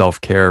 sort of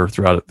self-care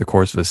throughout the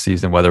course of a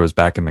season, whether it was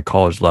back in the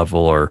college level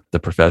or the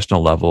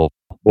professional level?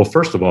 Well,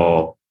 first of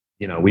all,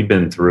 we've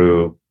been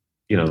through,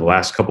 the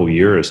last couple of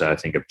years, I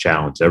think, have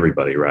challenged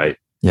everybody, right?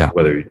 Yeah.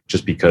 Whether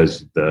just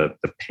because the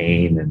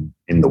pain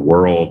in the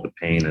world, the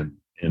pain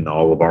in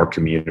all of our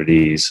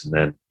communities.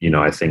 And then,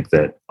 I think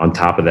that on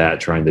top of that,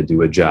 trying to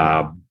do a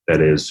job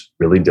that is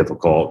really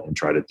difficult and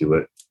try to do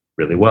it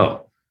really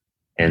well.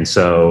 And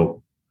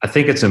so I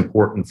think it's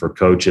important for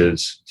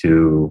coaches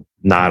to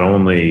not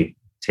only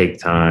take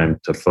time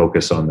to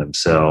focus on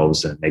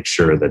themselves and make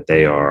sure that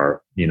they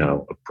are,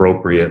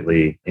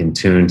 appropriately in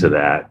tune to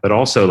that. But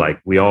also, like,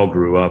 we all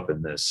grew up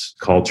in this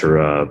culture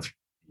of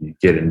you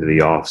get into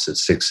the office at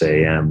 6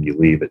 a.m., you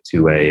leave at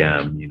 2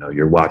 a.m.,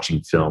 you're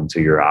watching film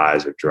till your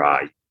eyes are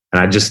dry.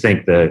 And I just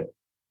think that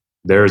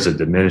there's a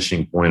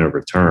diminishing point of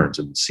returns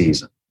in the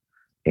season.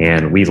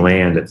 And we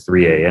land at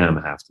 3 a.m.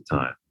 half the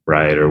time,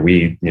 right? Or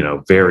we,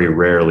 very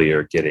rarely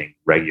are getting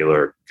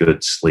regular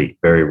good sleep.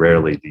 Very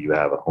rarely do you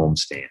have a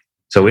homestand.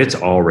 So it's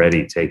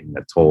already taking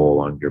a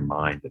toll on your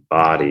mind and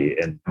body.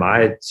 And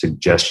my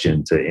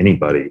suggestion to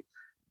anybody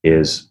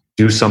is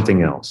do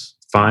something else.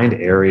 Find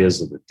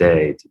areas of the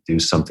day to do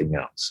something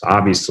else.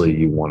 Obviously,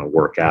 you want to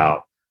work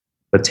out,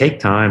 but take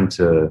time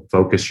to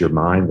focus your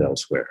mind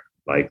elsewhere.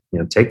 Like,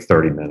 take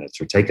 30 minutes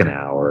or take an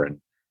hour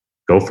and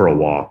go for a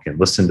walk and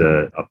listen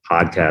to a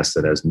podcast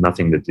that has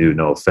nothing to do,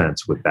 no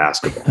offense, with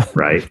basketball,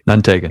 right?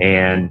 None taken.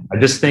 And I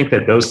just think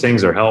that those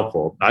things are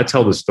helpful. I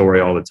tell the story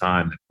all the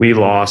time. We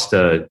lost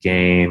a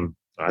game.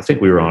 I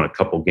think we were on a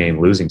couple game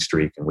losing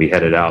streak, and we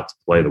headed out to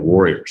play the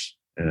Warriors.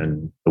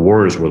 And the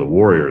Warriors were the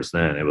Warriors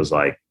then. It was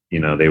like,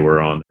 they were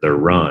on their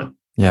run.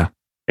 Yeah.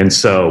 And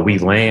so we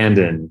land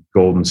in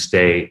Golden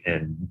State,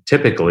 and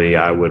typically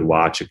I would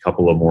watch a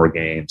couple of more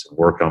games and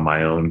work on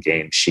my own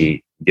game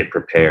sheet, get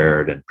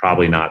prepared, and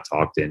probably not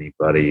talk to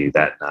anybody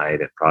that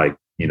night, and probably,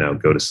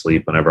 go to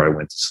sleep whenever I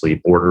went to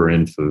sleep, order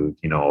in food,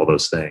 all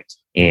those things.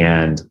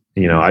 And,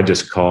 I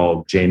just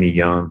called Jamie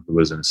Young, who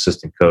was an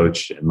assistant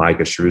coach, and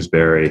Micah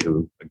Shrewsbury,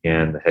 who,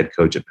 again, the head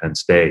coach at Penn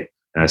State.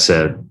 And I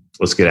said,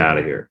 let's get out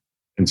of here.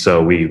 And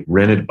so we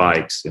rented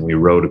bikes and we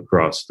rode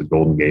across the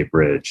Golden Gate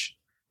Bridge.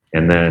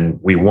 And then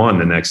we won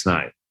the next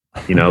night.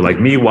 Like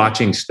me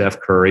watching Steph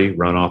Curry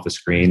run off the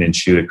screen and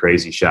shoot a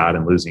crazy shot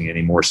and losing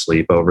any more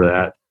sleep over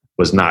that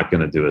was not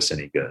going to do us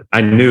any good.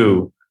 I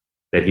knew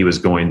that he was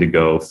going to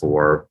go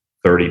for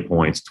 30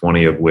 points,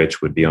 20 of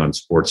which would be on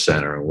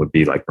SportsCenter and would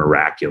be like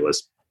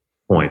miraculous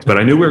points. But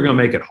I knew we were going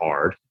to make it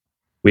hard.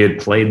 We had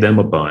played them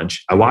a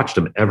bunch. I watched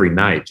them every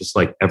night, just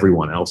like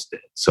everyone else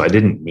did. So I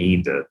didn't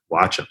need to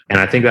watch them. And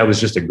I think that was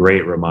just a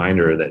great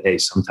reminder that, hey,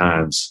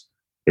 sometimes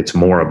it's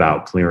more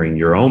about clearing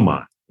your own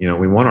mind.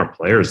 We want our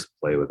players to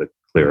play with a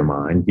clear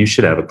mind. You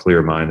should have a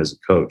clear mind as a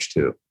coach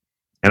too.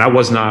 And I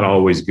was not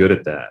always good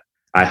at that.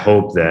 I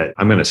hope that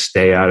I'm going to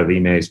stay out of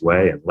Ime's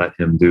way and let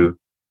him do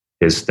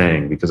his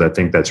thing, because I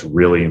think that's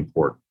really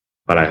important.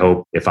 But I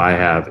hope if I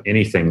have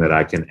anything that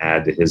I can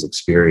add to his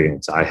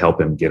experience, I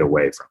help him get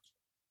away from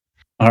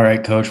it. All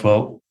right, Coach.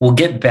 Well, we'll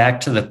get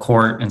back to the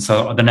court. And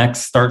so the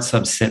next start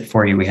sub sit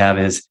for you we have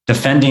is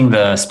defending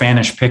the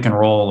Spanish pick and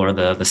roll, or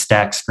the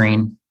stack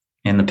screen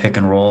in the pick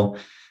and roll.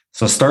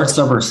 So start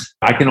subbers.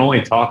 I can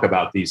only talk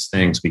about these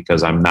things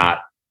because I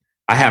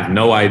have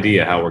no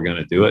idea how we're going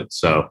to do it.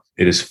 So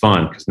it is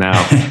fun because now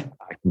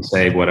I can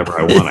say whatever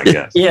I want, I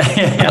guess.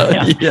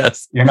 Yeah.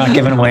 Yes. You're not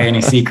giving away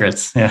any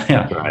secrets.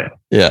 Yeah. Right.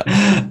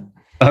 Yeah.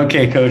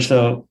 Okay, Coach.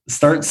 So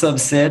start sub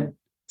sit.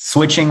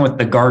 Switching with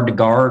the guard to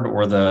guard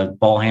or the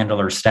ball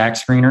handler stack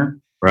screener.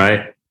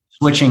 Right.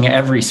 Switching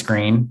every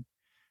screen,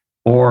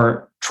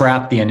 or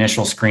trap the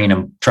initial screen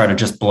and try to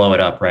just blow it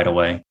up right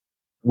away.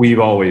 We've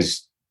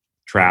always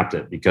trapped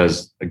it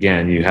because,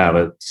 again, you have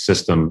a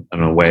system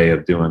and a way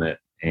of doing it.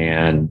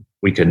 And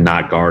we could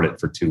not guard it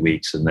for 2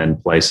 weeks and then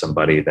play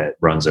somebody that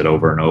runs it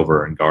over and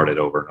over and guard it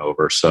over and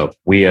over. So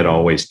we had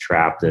always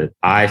trapped it.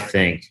 I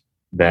think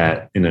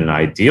that in an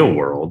ideal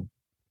world,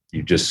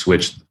 you just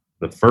switch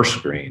the first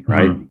screen,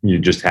 right? Mm-hmm. You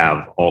just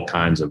have all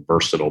kinds of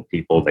versatile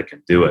people that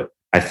can do it.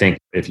 I think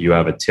if you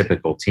have a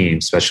typical team,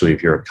 especially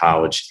if you're a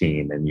college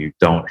team and you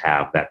don't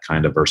have that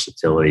kind of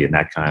versatility and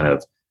that kind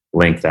of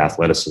length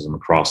athleticism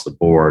across the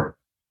board,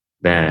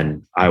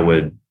 then I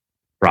would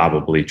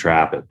probably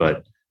trap it.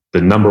 But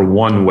the number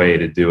one way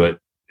to do it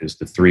is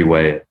the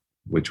 3-way,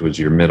 which was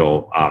your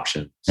middle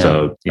option. Yeah.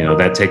 So,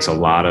 that takes a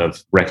lot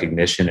of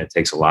recognition. It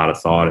takes a lot of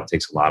thought. It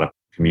takes a lot of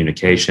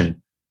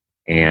communication.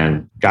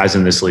 And guys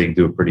in this league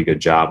do a pretty good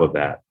job of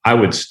that. I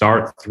would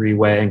start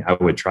 3-way. I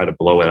would try to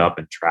blow it up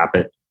and trap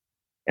it.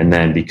 And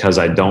then because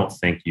I don't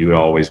think you would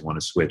always want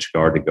to switch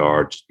guard to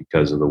guard just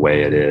because of the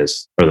way it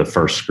is, or the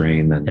first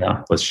screen, then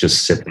let's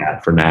just sit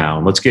that for now.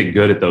 And let's get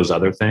good at those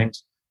other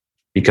things,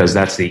 because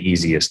that's the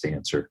easiest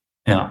answer.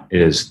 Yeah,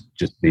 is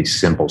just the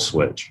simple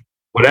switch.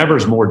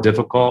 Whatever's more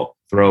difficult,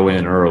 throw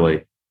in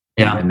early.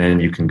 Yeah. And then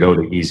you can go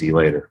to easy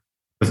later.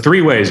 The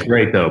 3-way is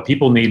great, though.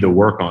 People need to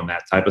work on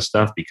that type of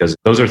stuff, because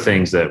those are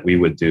things that we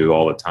would do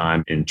all the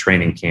time in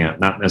training camp,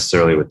 not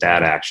necessarily with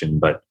that action,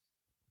 but,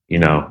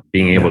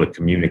 being able to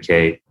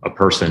communicate. A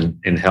person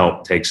in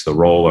help takes the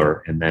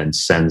roller and then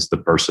sends the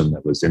person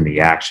that was in the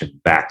action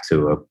back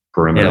to a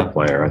perimeter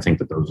player. I think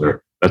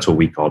that's what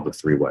we called the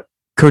 3-way.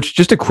 Coach,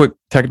 just a quick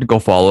technical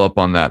follow-up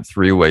on that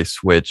 3-way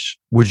switch.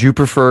 Would you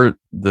prefer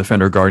the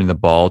defender guarding the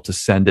ball to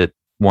send it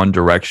one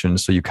direction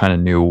so you kind of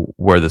knew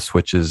where the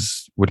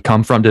switches would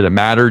come from? Did it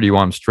matter? Do you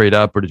want them straight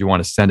up, or did you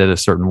want to send it a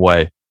certain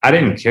way? I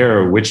didn't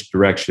care which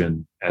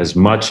direction as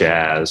much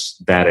as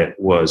that it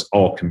was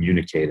all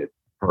communicated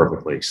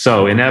perfectly.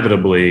 So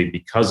inevitably,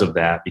 because of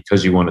that,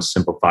 because you want to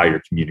simplify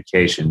your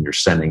communication, you're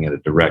sending it a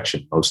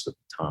direction most of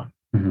the time.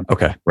 Mm-hmm.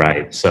 Okay.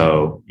 Right.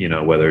 So,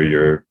 whether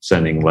you're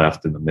sending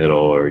left in the middle,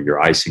 or you're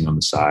icing on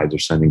the sides, or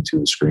sending to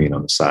the screen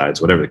on the sides,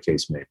 whatever the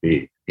case may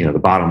be, the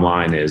bottom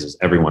line is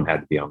everyone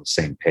had to be on the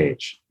same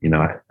page.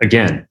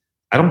 Again,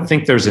 I don't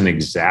think there's an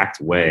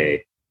exact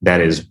way that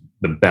is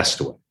the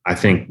best way. I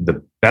think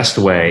the best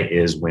way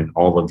is when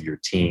all of your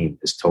team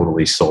is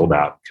totally sold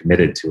out,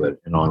 committed to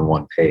it, and on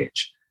one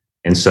page.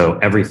 And so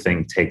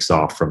everything takes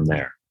off from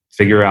there.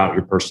 Figure out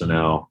your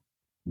personnel,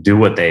 do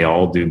what they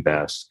all do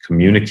best,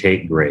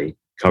 communicate great,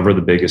 cover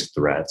the biggest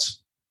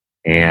threats,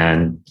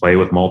 and play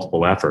with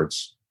multiple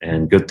efforts.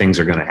 And good things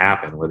are going to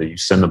happen, whether you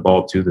send the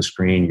ball to the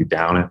screen, you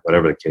down it,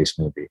 whatever the case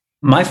may be.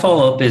 My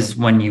follow-up is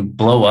when you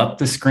blow up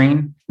the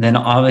screen, then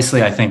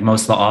obviously I think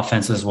most of the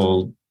offenses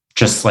will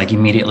just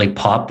immediately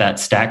pop that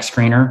stack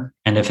screener.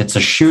 And if it's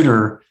a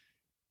shooter,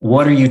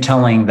 what are you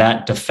telling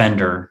that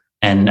defender?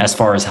 And as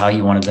far as how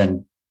you want to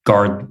then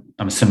guard,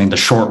 I'm assuming the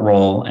short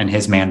roll and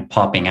his man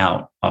popping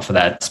out off of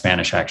that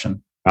Spanish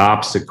action.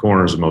 Opposite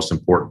corner is the most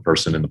important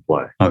person in the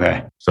play.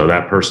 Okay. So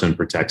that person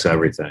protects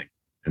everything.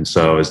 And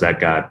so as that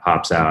guy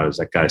pops out, as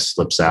that guy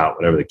slips out,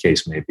 whatever the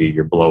case may be,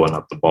 you're blowing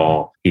up the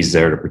ball. He's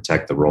there to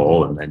protect the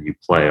roll, and then you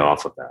play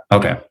off of that.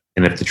 Okay.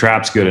 And if the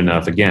trap's good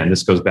enough, again,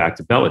 this goes back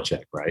to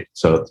Belichick, right?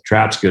 So if the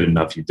trap's good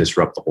enough, you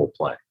disrupt the whole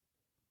play.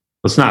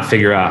 Let's not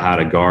figure out how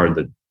to guard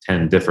the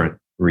 10 different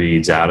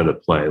reads out of the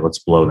play. Let's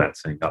blow that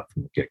thing up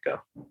from the get-go.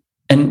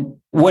 And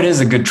what is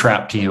a good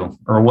trap to you?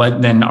 Or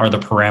what then are the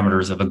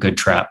parameters of a good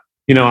trap?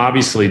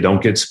 Obviously,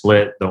 don't get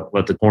split. Don't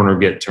let the corner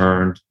get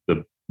turned.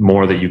 The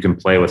more that you can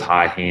play with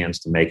high hands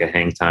to make a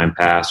hang time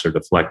pass or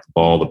deflect the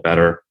ball, the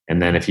better.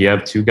 And then if you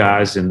have two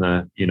guys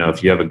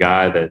if you have a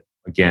guy that,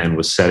 again,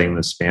 was setting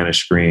the Spanish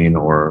screen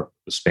or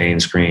the Spain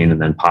screen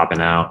and then popping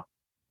out,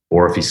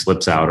 or if he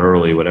slips out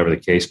early, whatever the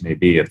case may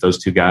be, if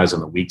those two guys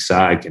on the weak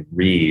side can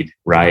read,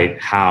 right,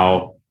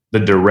 how the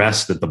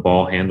duress that the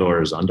ball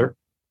handler is under,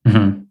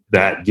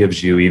 that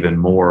gives you even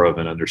more of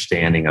an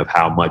understanding of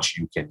how much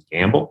you can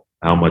gamble,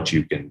 how much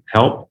you can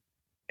help,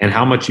 and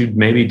how much you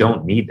maybe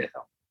don't need to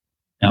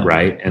help,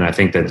 right? And I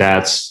think that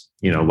that's,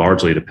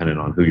 largely dependent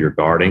on who you're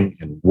guarding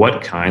and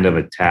what kind of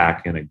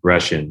attack and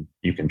aggression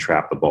you can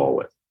trap the ball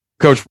with.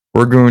 Coach,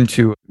 we're going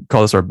to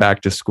call this our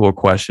back to school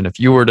question. If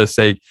you were to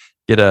say,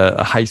 get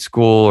a high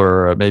school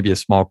or maybe a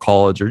small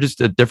college or just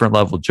a different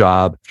level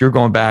job, if you're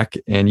going back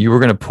and you were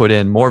going to put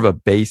in more of a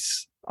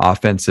base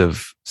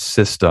offensive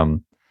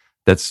system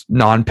that's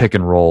non-pick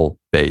and roll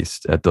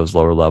based at those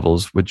lower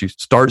levels, would you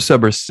start,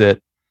 sub, or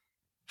sit,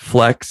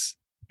 flex,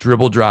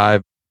 dribble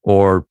drive,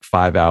 or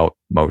 5-out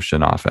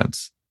motion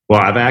offense?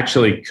 Well, I've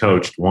actually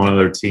coached one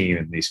other team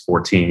in these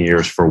 14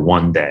 years for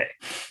one day.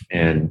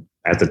 And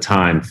at the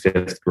time,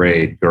 5th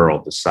grade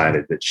girl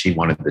decided that she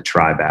wanted to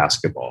try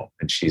basketball,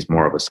 and she's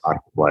more of a soccer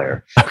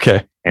player.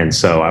 Okay. And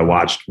so I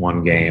watched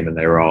one game, and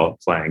they were all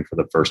playing for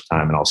the first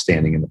time and all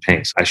standing in the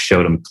paint. So I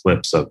showed them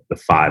clips of the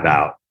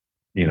 5-out,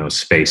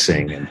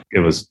 spacing, and it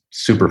was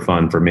super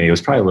fun for me. It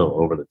was probably a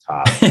little over the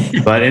top,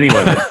 but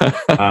anyway,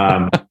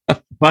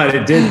 but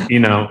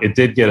it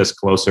did get us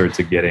closer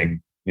to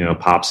getting,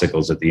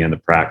 popsicles at the end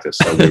of practice.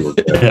 So we were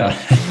good.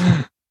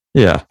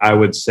 Yeah. I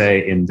would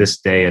say in this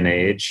day and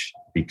age,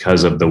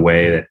 because of the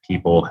way that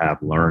people have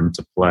learned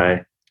to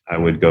play, I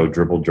would go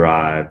dribble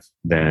drive,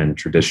 then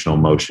traditional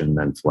motion,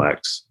 then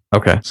flex.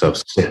 Okay. So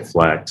sit,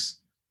 flex.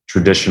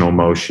 Traditional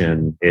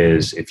motion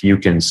is if you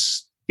can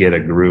get a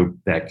group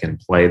that can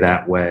play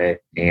that way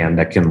and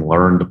that can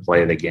learn to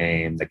play the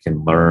game, that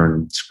can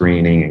learn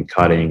screening and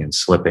cutting and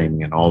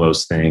slipping and all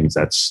those things,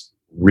 that's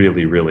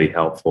really, really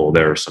helpful.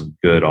 There are some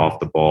good off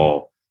the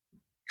ball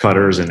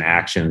cutters and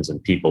actions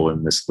and people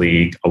in this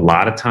league. A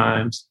lot of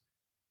times,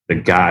 the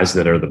guys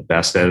that are the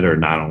best at it are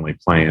not only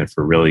playing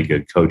for really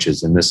good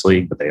coaches in this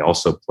league, but they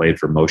also played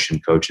for motion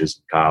coaches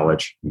in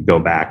college. You go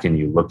back and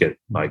you look at,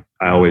 like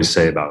I always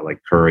say about like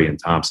Curry and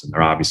Thompson,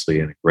 they're obviously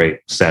in a great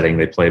setting.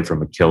 They played for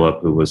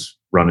McKillop, who was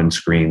running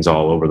screens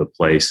all over the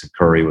place, and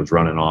Curry was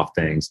running off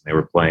things, and they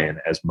were playing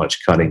as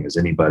much cutting as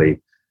anybody.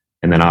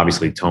 And then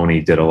obviously Tony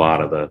did a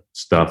lot of the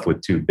stuff with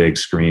too big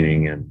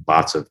screening and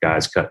lots of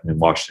guys cutting in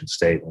Washington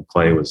State when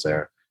Clay was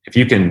there. If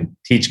you can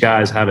teach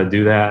guys how to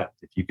do that,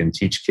 if you can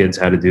teach kids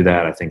how to do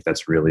that, I think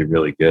that's really,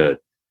 really good.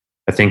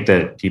 I think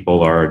that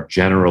people are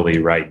generally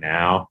right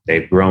now,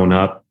 they've grown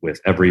up with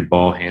every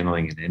ball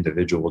handling and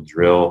individual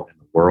drill in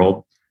the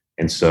world.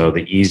 And so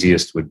the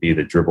easiest would be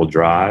the dribble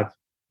drive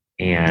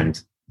and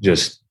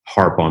just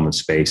harp on the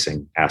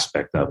spacing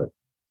aspect of it.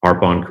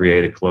 Harp on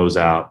create a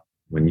closeout.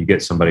 When you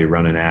get somebody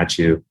running at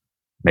you,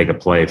 make a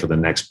play for the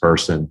next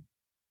person,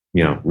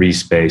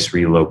 respace,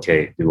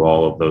 relocate, do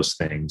all of those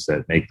things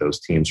that make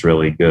those teams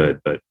really good.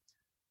 But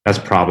that's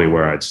probably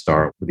where I'd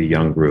start with a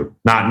young group,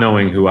 not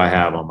knowing who I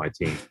have on my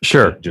team.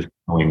 Sure. Just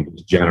knowing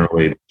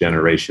generally the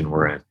generation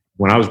we're in.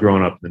 When I was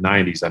growing up in the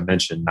 90s, I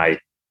mentioned Knight,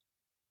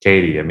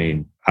 Katie. I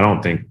mean, I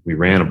don't think we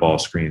ran a ball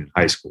screen in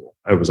high school.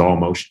 It was all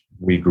motion.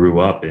 We grew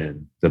up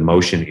in the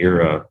motion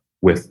era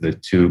with the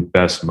two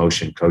best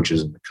motion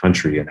coaches in the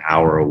country an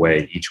hour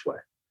away each way.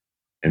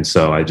 And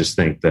so I just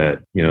think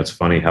that, it's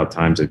funny how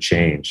times have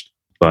changed.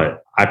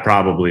 But I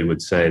probably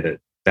would say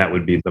that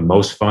would be the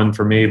most fun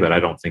for me, but I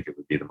don't think it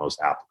would be the most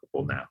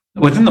applicable now.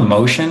 Within the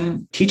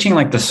motion, teaching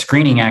like the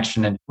screening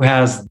action and who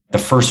has the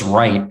first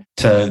right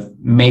to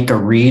make a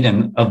read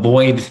and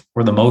avoid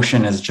where the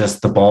motion is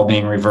just the ball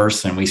being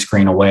reversed and we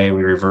screen away,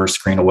 we reverse,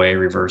 screen away,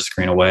 reverse,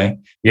 screen away.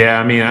 Yeah,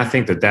 I mean, I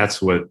think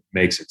that's what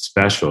makes it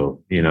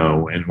special,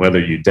 and whether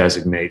you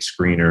designate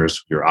screeners,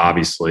 you're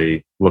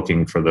obviously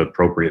looking for the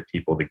appropriate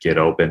people to get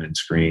open and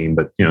screen.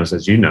 But,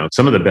 as you know,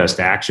 some of the best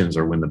actions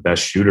are when the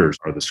best shooters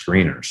are the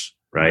screeners.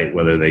 Right?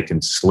 Whether they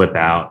can slip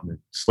out and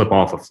slip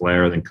off a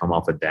flare, then come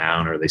off a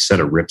down, or they set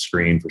a rip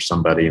screen for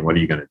somebody. And what are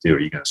you going to do? Are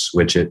you going to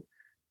switch it? Are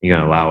you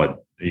going to allow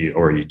it?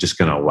 Or are you just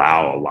going to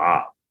allow a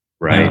lob?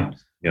 Right?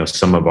 Yeah.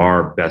 Some of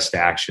our best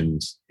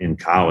actions in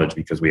college,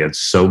 because we had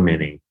so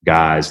many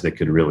guys that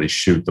could really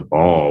shoot the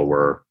ball,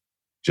 were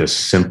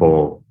just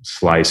simple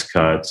slice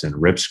cuts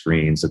and rip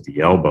screens at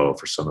the elbow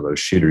for some of those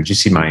shooters. You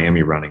see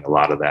Miami running a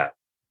lot of that.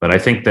 But I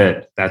think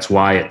that's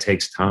why it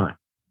takes time.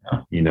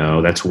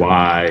 That's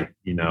why,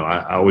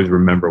 I always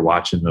remember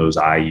watching those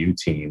IU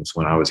teams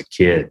when I was a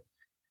kid,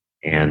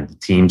 and the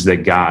teams that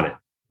got it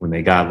when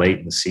they got late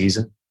in the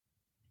season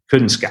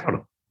couldn't scout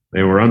them.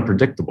 They were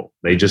unpredictable.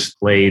 They just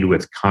played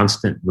with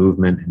constant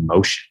movement and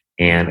motion.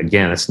 And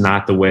again, it's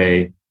not the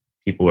way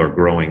people are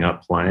growing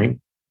up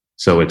playing.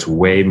 So it's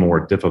way more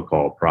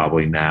difficult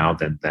probably now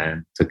than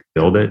then to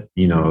build it.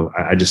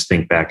 I just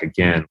think back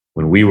again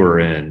when we were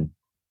in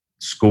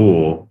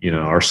school,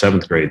 our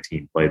 7th grade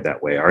team played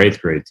that way. Our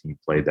 8th grade team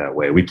played that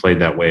way. We played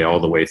that way all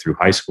the way through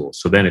high school.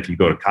 So then if you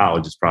go to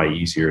college, it's probably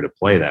easier to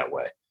play that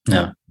way.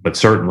 Yeah. But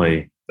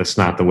certainly that's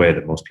not the way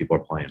that most people are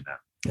playing now.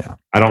 Yeah.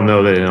 I don't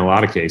know that in a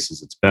lot of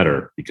cases it's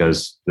better,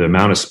 because the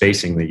amount of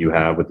spacing that you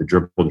have with the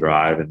dribble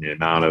drive and the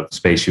amount of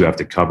space you have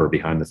to cover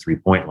behind the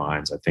 3-point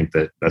lines, I think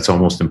that's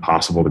almost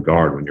impossible to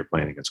guard when you're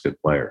playing against good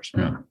players.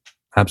 Yeah.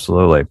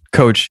 Absolutely.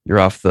 Coach, you're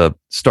off the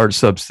start,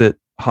 sub, sit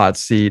hot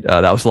seat.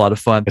 That was a lot of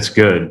fun. It's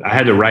good. I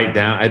had to write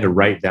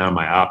down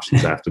my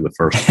options after the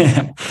first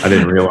one. I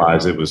didn't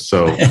realize it was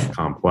so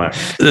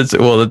complex.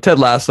 Well, the Ted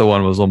Lasso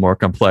one was a little more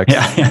complex.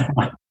 Yeah.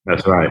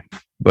 That's right.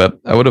 But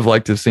I would have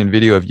liked to have seen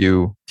video of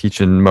you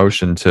teaching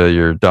motion to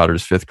your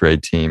daughter's 5th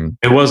grade team.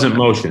 It wasn't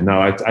motion. No,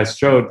 I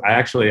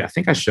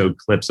think I showed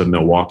clips of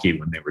Milwaukee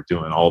when they were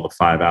doing all the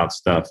 5-out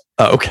stuff.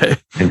 Oh, okay.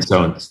 And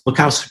so look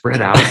how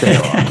spread out they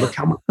are. Look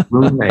how much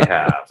room they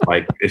have.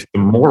 Like, if the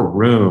more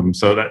room,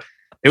 so that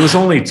it was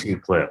only 2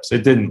 clips.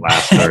 It didn't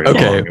last very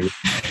long.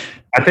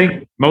 I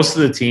think most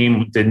of the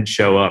team didn't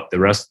show up. The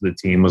rest of the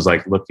team was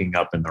like looking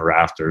up in the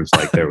rafters,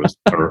 like there was,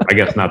 or I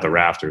guess not the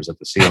rafters, at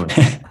the ceiling.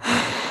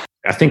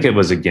 I think it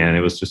was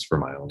just for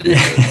my own.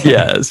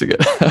 Yeah, that's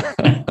good.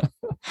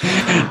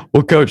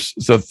 Well, Coach,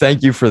 so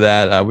thank you for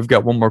that. We've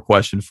got one more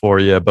question for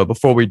you. But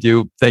before we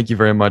do, thank you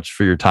very much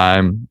for your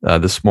time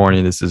this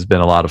morning. This has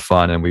been a lot of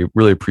fun, and we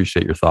really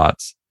appreciate your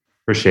thoughts.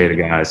 Appreciate it,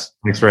 guys.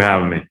 Thanks for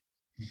having me.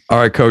 All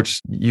right,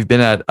 Coach, you've been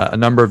at a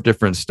number of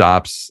different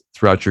stops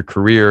throughout your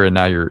career, and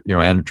now you're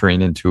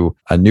entering into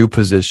a new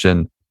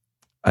position.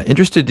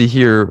 Interested to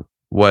hear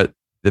what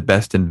the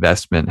best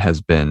investment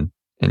has been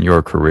in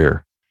your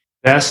career.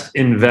 Best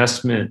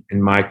investment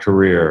in my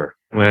career.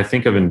 When I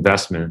think of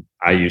investment,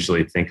 I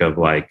usually think of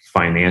like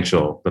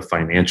the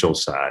financial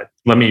side.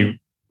 Let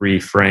me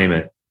reframe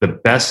it. The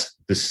best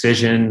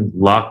decision,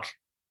 luck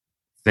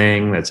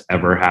thing that's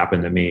ever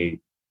happened to me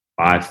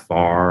by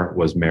far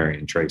was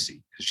marrying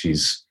Tracy.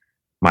 She's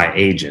my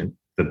agent,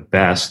 the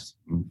best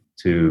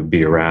to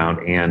be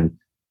around, and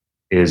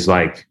is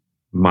like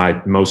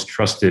my most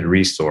trusted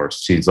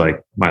resource. She's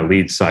like my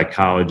lead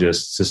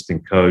psychologist,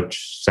 assistant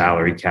coach,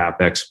 salary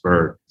cap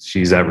expert.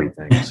 She's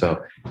everything.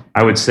 So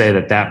I would say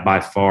that by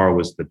far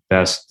was the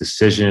best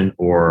decision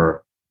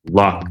or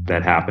luck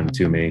that happened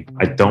to me.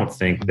 I don't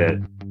think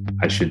that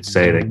I should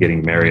say that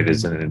getting married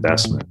is an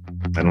investment.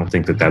 I don't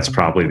think that that's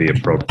probably the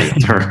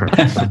appropriate term.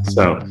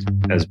 So,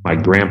 as my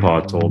grandpa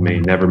told me,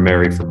 never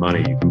marry for money.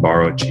 You can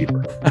borrow it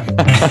cheaper.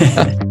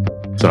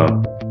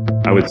 So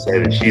I would say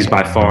that she's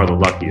by far the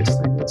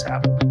luckiest thing that's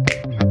happened.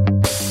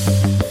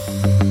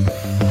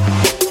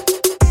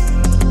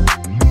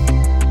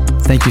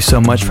 Thank you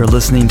so much for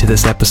listening to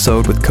this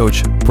episode with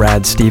Coach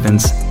Brad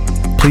Stevens.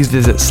 Please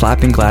visit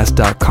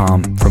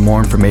slappingglass.com for more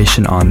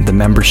information on the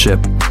membership,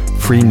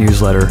 free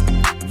newsletter,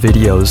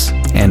 videos,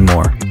 and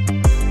more.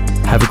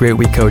 Have a great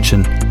week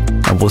coaching,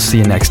 and we'll see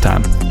you next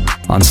time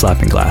on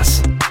Slapping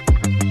Glass.